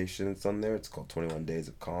meditation that's on there. It's called 21 Days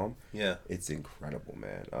of Calm. Yeah. It's incredible,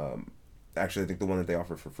 man. Actually, I think the one that they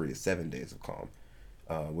offer for free is 7 Days of Calm,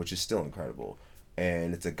 which is still incredible.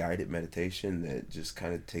 And it's a guided meditation that just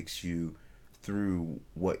kind of takes you through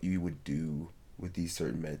what you would do with these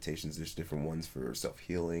certain meditations. There's different ones for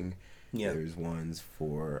self-healing. Yeah. There's ones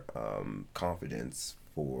for confidence,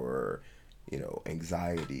 for,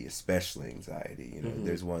 anxiety, especially anxiety.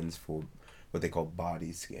 There's ones for what they call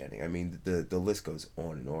body scanning. I mean, the list goes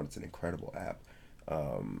on and on. It's an incredible app.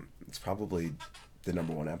 It's probably the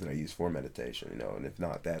number one app that I use for meditation, and if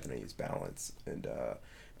not that, then I use Balance. And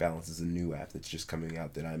Balance is a new app that's just coming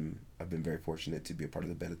out that I've been very fortunate to be a part of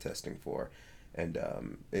the beta testing for, and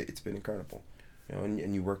it's been incredible.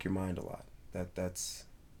 And you work your mind a lot. That's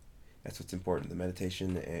what's important. The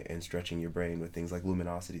meditation and stretching your brain with things like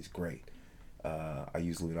Luminosity is great. I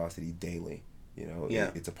use Luminosity daily.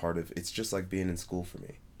 Yeah. It's a part of. It's just like being in school for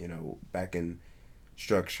me. Back in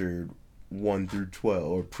structured 1 through 12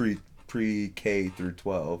 or pre-K through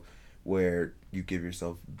 12, where you give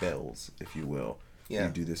yourself bells, if you will. Yeah.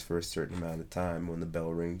 You do this for a certain amount of time. When the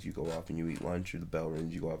bell rings, you go off and you eat lunch, or the bell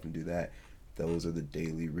rings, you go off and do that. Those are the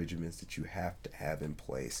daily regimens that you have to have in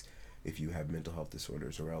place if you have mental health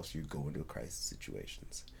disorders, or else you go into crisis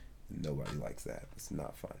situations. Nobody likes that. It's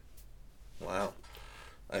not fun. Wow.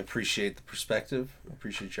 I appreciate the perspective. I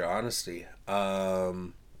appreciate your honesty.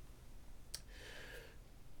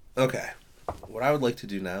 Okay. What I would like to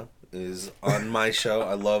do now is, on my show,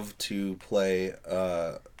 I love to play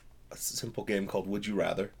a simple game called Would You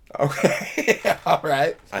Rather. Okay. All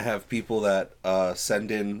right. I have people that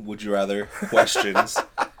send in Would You Rather questions,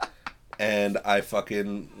 and I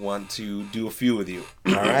fucking want to do a few with you.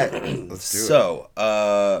 All right. Let's do it.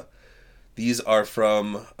 So, these are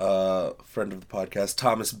from a friend of the podcast,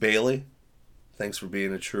 Thomas Bailey. Thanks for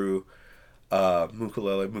being a true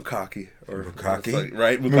Mukaki. Or Mukaki?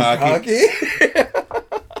 Right? Mukaki.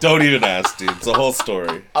 Don't even ask, dude. It's a whole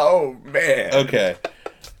story. Oh, man. Okay.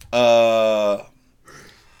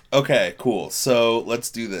 Okay, cool. So, let's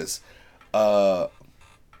do this. Okay.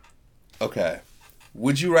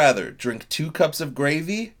 Would you rather drink 2 cups of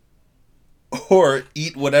gravy or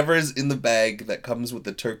eat whatever is in the bag that comes with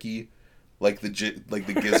the turkey, like the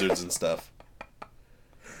gizzards and stuff?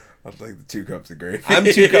 I'd like the 2 cups of gravy. I'm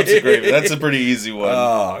 2 cups of gravy. That's a pretty easy one.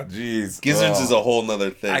 Oh, jeez. Gizzards is a whole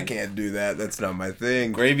nother thing. I can't do that. That's not my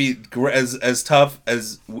thing. Gravy, as tough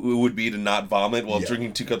as it would be to not vomit while Yeah.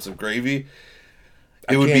 drinking 2 cups of gravy,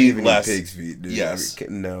 I it would can't be even eat less. pig's feet, dude. Yes.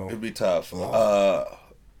 No. It'd be tough. Ugh.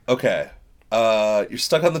 Okay. You're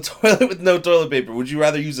stuck on the toilet with no toilet paper. Would you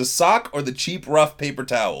rather use a sock or the cheap, rough paper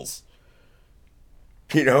towels?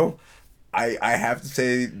 You know, I have to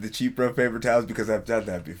say the cheap rough paper towels because I've done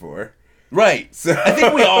that before. Right. So I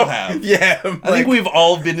think we all have. Yeah. I think we've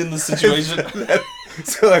all been in the situation.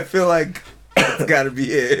 So I feel like it's got to be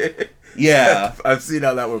it. Yeah. I've seen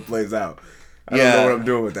how that one plays out. I Yeah. don't know what I'm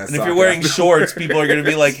doing with that And sock if you're wearing after. shorts, people are going to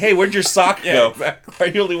be like, hey, where'd your sock Yeah, go? exactly. Why are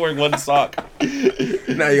you only wearing one sock?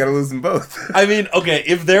 Now you got to lose them both. I mean, okay,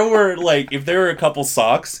 if there were a couple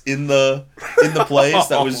socks in the place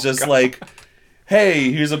that was just like, hey,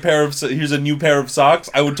 here's a new pair of socks,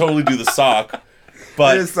 I would totally do the sock.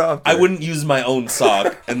 But It is softer. I wouldn't use my own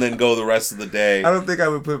sock and then go the rest of the day. I don't think I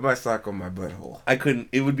would put my sock on my butthole. I couldn't.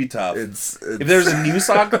 It would be tough. It's If there's a new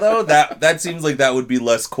sock though, that seems like that would be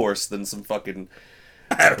less coarse than some fucking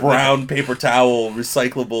brown paper towel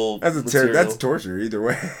recyclable. that's material. that's torture either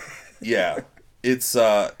way. Yeah, it's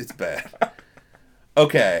bad.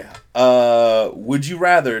 Okay, would you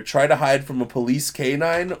rather try to hide from a police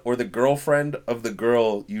canine or the girlfriend of the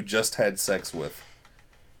girl you just had sex with?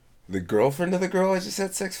 The girlfriend of the girl I just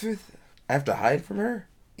had sex with? I have to hide from her?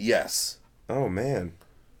 Yes. Oh man,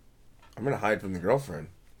 I'm gonna hide from the girlfriend.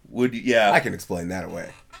 Would you? Yeah. I can explain that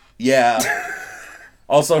away. Yeah.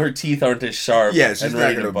 Also, her teeth aren't as sharp. Yeah, she's and not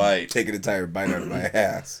ready gonna to bite. take an entire bite out of my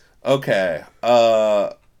ass. Okay.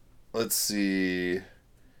 Let's see.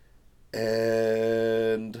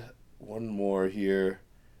 And one more here.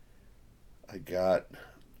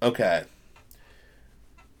 Okay.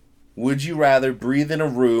 Would you rather breathe in a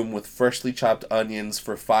room with freshly chopped onions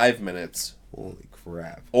for 5 minutes Holy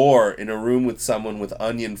crap! or in a room with someone with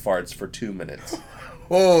onion farts for 2 minutes?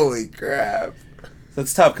 Holy crap!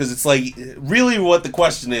 That's tough because it's like, really what the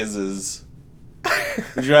question is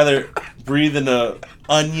would you rather breathe in a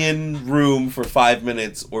onion room for 5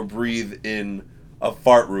 minutes or breathe in a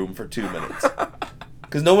fart room for 2 minutes?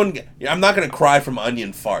 Because I'm not going to cry from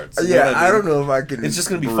onion farts. You know what I mean? don't know if I can. It's just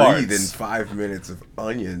gonna be breathe farts. in 5 minutes of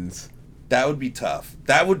onions. That would be tough.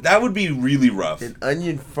 That would be really rough. And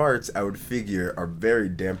onion farts, I would figure, are very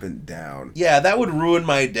dampened down. Yeah, that would ruin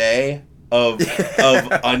my day of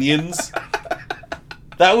onions.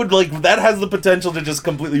 That has the potential to just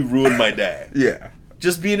completely ruin my day. Yeah.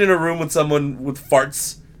 Just being in a room with someone with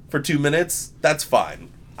farts for 2 minutes, that's fine.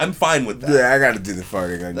 I'm fine with that. Yeah, I got to do the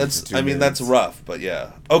farting onions. For 2 minutes. That's rough, but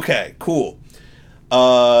yeah. Okay, cool.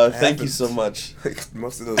 Thank you happens. so much.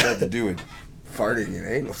 Most of those have to do with farting and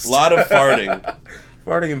anal. A lot of farting.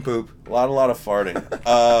 Farting and poop. A lot of farting.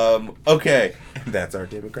 Okay. That's our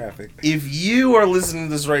demographic. If you are listening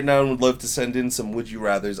to this right now and would love to send in some Would You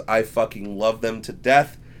Rathers, I fucking love them to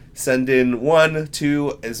death. Send in 1,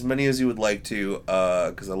 2, as many as you would like to,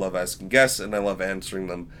 because I love asking guests and I love answering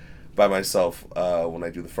them by myself when I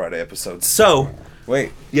do the Friday episodes. So,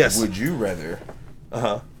 Wait. Yes. Would you rather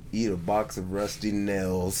uh-huh. eat a box of rusty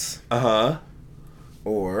nails Uh-huh.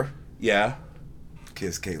 or Yeah.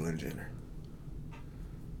 kiss Caitlyn Jenner?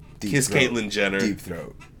 Kiss Caitlyn Jenner. Deep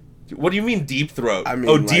throat. What do you mean deep throat? I mean,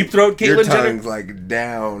 oh, like, deep throat your Caitlyn Jenner? tongue's like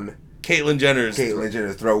down Caitlyn Jenner's Caitlyn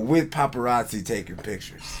Jenner's throat with paparazzi taking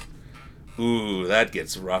pictures. Ooh, that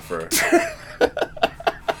gets rougher.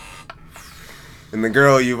 And the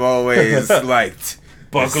girl you've always liked.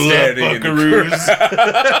 Buckle up, buckaroos.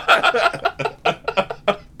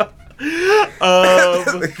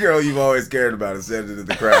 The girl you've always cared about is standing in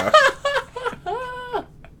the crowd.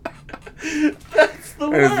 That's the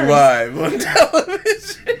worst. And it's live on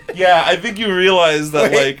television. Yeah, I think you realize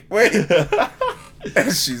that, wait.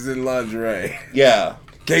 She's in lingerie. Yeah.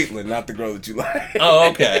 Caitlyn, not the girl that you like. Oh,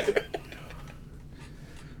 okay.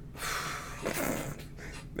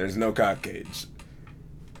 There's no cock cage.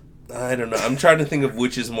 I don't know. I'm trying to think of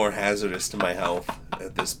which is more hazardous to my health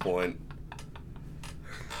at this point.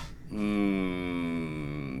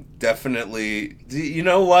 Definitely. You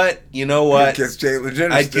know what? I'd kiss Caitlyn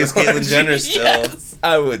Jenner I'd kiss Caitlyn Jenner still. Yes,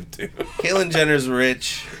 I would too. Caitlyn Jenner's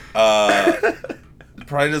rich.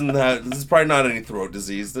 Probably doesn't have. This is probably not any throat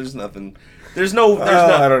disease. There's nothing. There's no.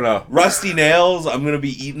 I don't know. Rusty nails. I'm gonna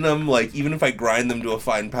be eating them. Like, even if I grind them to a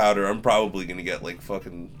fine powder, I'm probably gonna get like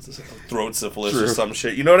fucking throat syphilis or some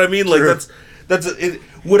shit. You know what I mean? Like that's.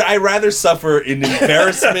 Would I rather suffer an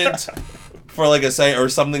embarrassment for like a say or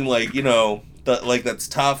something like that's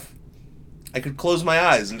tough? I could close my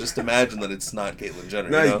eyes and just imagine that it's not Caitlyn Jenner.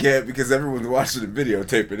 No, you can't, because everyone's watching the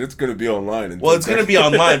videotape and it's going to be online. Well, it's going to be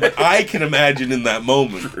online, but I can imagine in that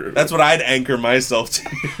moment. True. That's what I'd anchor myself to.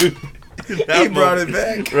 He brought it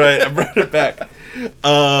back. Right, I brought it back.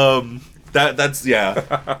 That's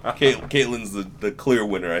Caitlyn's the clear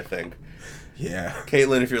winner, I think. Yeah.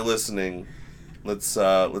 Caitlyn, if you're listening, let's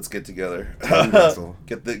get together. Tongue wrestle.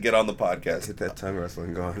 Get on the podcast. Get that tongue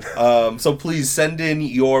wrestling going. So please send in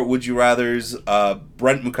your would you rather's,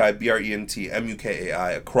 Brent Mukai,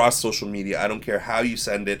 BrentMukai, across social media. I don't care how you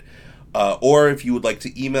send it. Or if you would like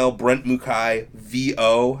to email Brent Mukai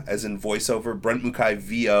VO, as in voiceover,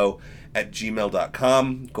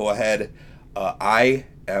 BrentMukaiVO@gmail.com. Go ahead. I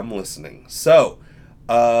am listening. So,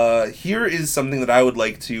 here is something that I would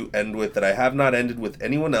like to end with that I have not ended with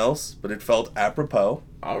anyone else, but it felt apropos.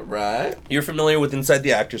 All right. You're familiar with Inside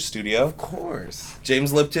the Actors Studio. Of course.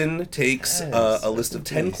 James Lipton takes a list of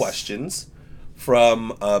 10 questions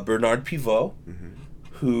from Bernard Pivot,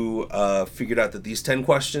 who figured out that these 10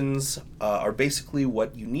 questions are basically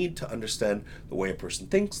what you need to understand the way a person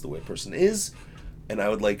thinks, the way a person is. And I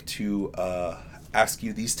would like to ask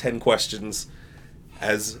you these 10 questions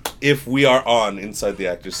as if we are on Inside the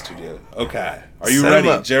Actors Studio. Okay. Are you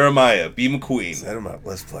ready? Jeremiah B. McQueen. Set him up.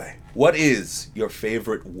 Let's play. What is your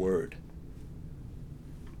favorite word?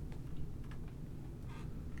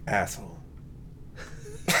 Asshole.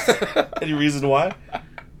 Any reason why?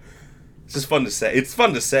 It's just fun to say. It's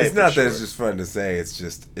fun to say. It's not that it's just fun to say.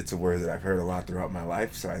 It's a word that I've heard a lot throughout my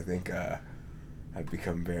life. So I think I've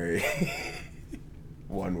become very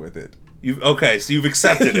one with it. So you've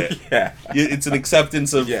accepted it. Yeah. It's an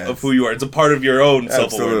acceptance of who you are. It's a part of your own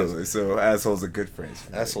self-awareness. Absolutely. So asshole's a good phrase.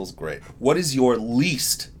 Asshole's great. What is your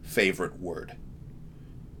least favorite word?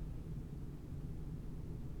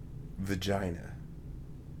 Vagina.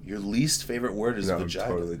 Your least favorite word is vagina? I'm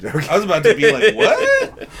totally joking. I was about to be like,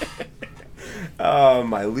 what?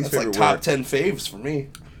 My least favorite word. That's like top 10 faves for me.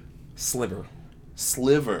 Sliver.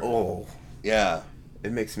 Oh. Yeah.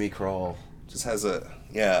 It makes me crawl. Just has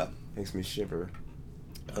yeah. Makes me shiver.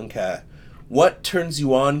 Okay. What turns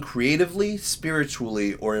you on creatively,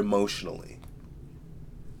 spiritually, or emotionally?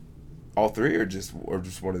 All three, or just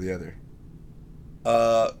one or the other?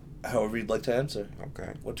 However you'd like to answer.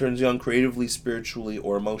 Okay. What turns you on creatively, spiritually,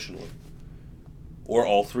 or emotionally? Or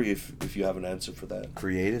all three, if you have an answer for that.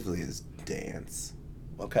 Creatively is dance.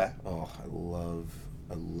 Okay. Oh, I love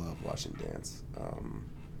watching dance.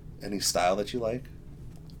 Any style that you like?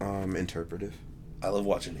 Interpretive. I love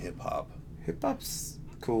watching hip-hop. Hip-hop's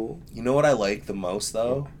cool. You know what I like the most,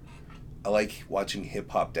 though? I like watching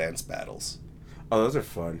hip-hop dance battles. Oh, those are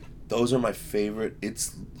fun. Those are my favorite.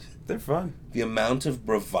 They're fun. The amount of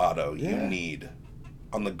bravado you need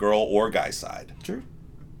on the girl or guy side. True.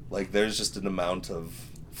 Like, there's just an amount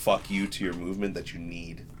of fuck you to your movement that you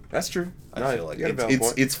need. That's true. I feel like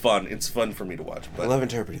it's fun. It's fun for me to watch. But I love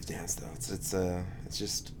interpretive dance, though. It's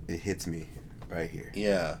just, it hits me right here.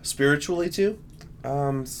 Yeah. Spiritually, too?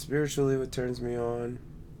 Spiritually, what turns me on?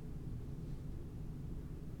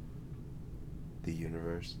 The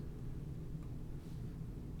universe.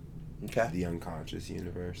 Okay. The unconscious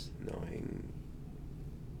universe, knowing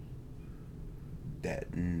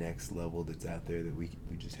that next level that's out there that we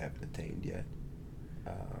just haven't attained yet.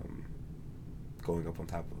 Going up on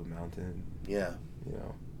top of a mountain. Yeah. You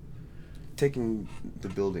know, taking the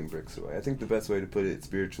building bricks away. I think the best way to put it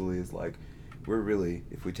spiritually is like, we're really,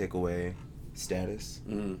 if we take away status.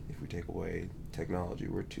 If we take away technology,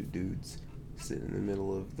 we're two dudes sitting in the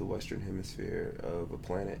middle of the Western Hemisphere of a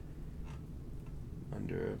planet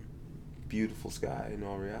under a beautiful sky in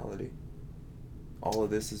all reality. All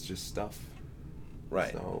of this is just stuff.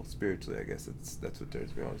 Right. So spiritually, I guess that's what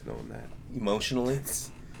turns me on, is knowing that. Emotionally?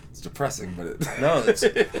 It's depressing, but it... No,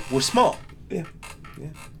 we're small. Yeah.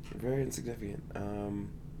 We're very insignificant.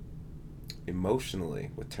 Emotionally,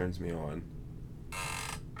 what turns me on?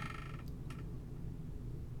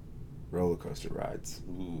 Roller coaster rides.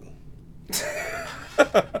 Ooh.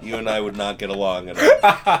 You and I would not get along at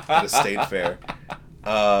a state fair.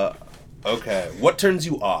 Okay. What turns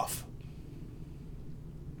you off?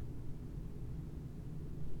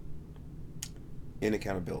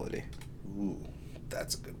 Inaccountability. Ooh,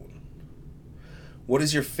 that's a good one. What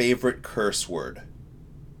is your favorite curse word?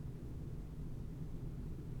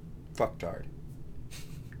 Fucktard.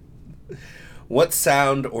 What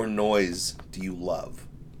sound or noise do you love?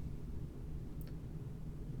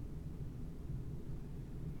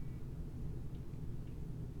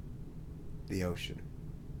 The ocean.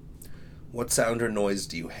 What sound or noise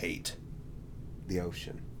do you hate? The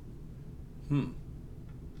ocean.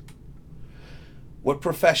 What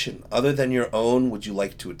profession, other than your own, would you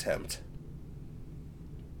like to attempt?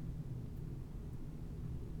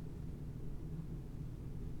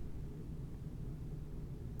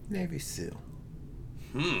 Navy SEAL.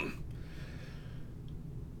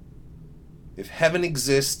 If heaven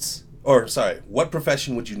exists, or sorry, what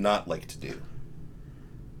profession would you not like to do?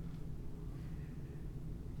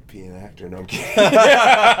 Be an actor, no I'm kidding.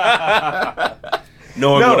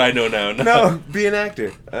 Knowing what I know now. No, be an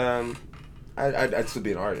actor. I'd still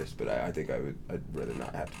be an artist, but I think I'd rather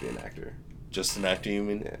not have to be an actor. Just an actor, you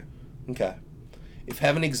mean? Yeah. Okay. If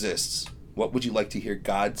heaven exists, what would you like to hear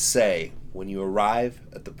God say when you arrive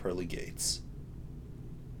at the pearly gates?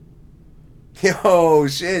 Yo,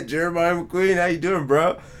 shit, Jeremiah McQueen, how you doing,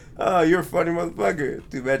 bro? Oh, you're a funny motherfucker.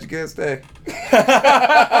 Too bad you can't stay.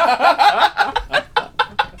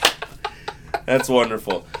 That's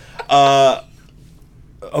wonderful.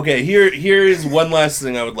 Okay, here is one last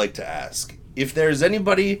thing I would like to ask. If there's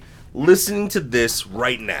anybody listening to this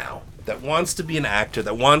right now that wants to be an actor,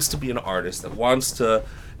 that wants to be an artist, that wants to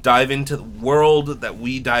dive into the world that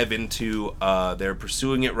we dive into, they're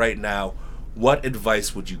pursuing it right now, what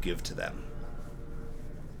advice would you give to them?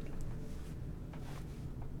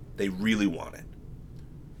 They really want it.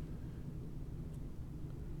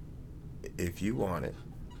 If you want it,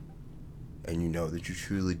 and you know that you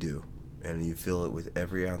truly do, and you feel it with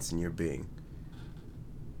every ounce in your being,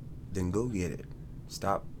 then go get it.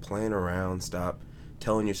 Stop playing around. Stop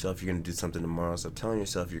telling yourself you're going to do something tomorrow. Stop telling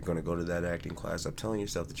yourself you're going to go to that acting class. Stop telling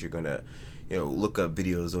yourself that you're going to, look up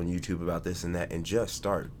videos on YouTube about this and that, and just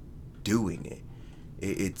start doing it.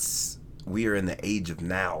 We are in the age of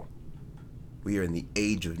now. We are in the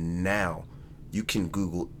age of now. You can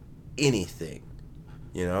Google anything.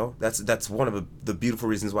 That's one of the beautiful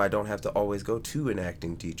reasons why I don't have to always go to an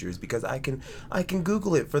acting teacher, is because I can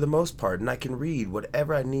Google it for the most part, and I can read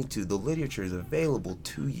whatever I need to. The literature is available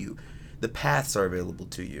to you. The paths are available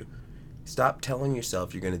to you. Stop telling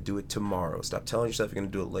yourself you're going to do it tomorrow. Stop telling yourself you're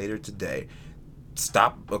going to do it later today.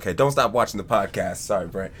 Don't stop watching the podcast. Sorry,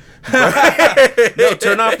 Brent. No,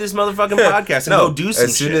 turn off this motherfucking podcast and go do some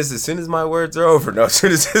shit. As soon as my words are over, as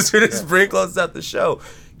soon as Brent closes out the show,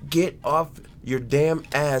 get off your damn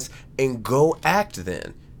ass and go act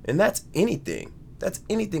then. And that's anything.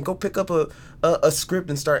 Go pick up a script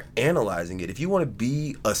and start analyzing it. If you want to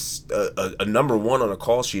be a number one on a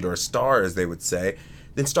call sheet, or a star as they would say,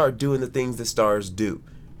 then start doing the things that stars do.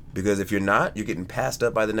 Because if you're not, you're getting passed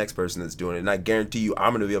up by the next person that's doing it. And I guarantee you,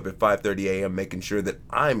 I'm going to be up at 5:30 a.m. making sure that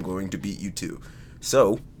I'm going to beat you too.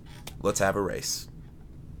 So, let's have a race.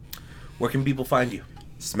 Where can people find you?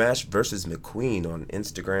 Smash vs. McQueen on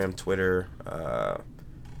Instagram, Twitter.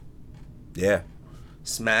 Yeah.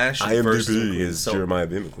 Smash versus McQueen. Is Jeremiah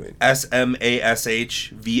B. McQueen. SMASHVS.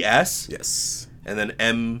 Yes. And then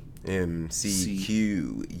MCQUEEN.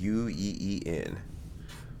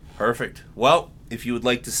 Perfect. Well, if you would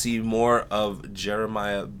like to see more of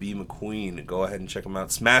Jeremiah B. McQueen, go ahead and check him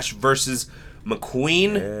out. Smash vs.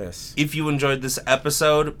 McQueen. Yes. If you enjoyed this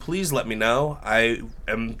episode, please let me know. I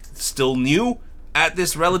am still new at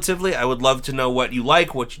this relatively. I would love to know what you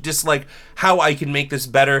like, what you dislike, how I can make this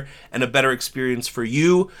better and a better experience for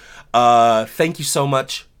you. Thank you so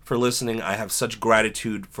much for listening. I have such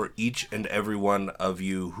gratitude for each and every one of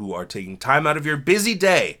you who are taking time out of your busy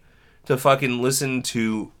day to fucking listen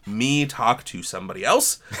to me talk to somebody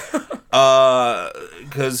else.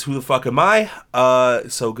 Because who the fuck am I?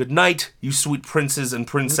 So good night, you sweet princes and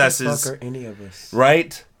princesses. Who the fuck are any of us?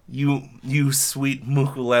 Right? You sweet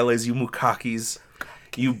Mookuleles, you Mukakis,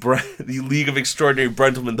 you League of Extraordinary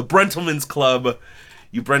Brentlemen, the Brentlemen's Club,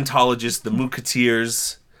 you Brentologists, the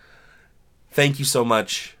Mooketeers. Thank you so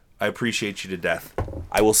much. I appreciate you to death.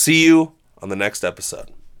 I will see you on the next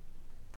episode.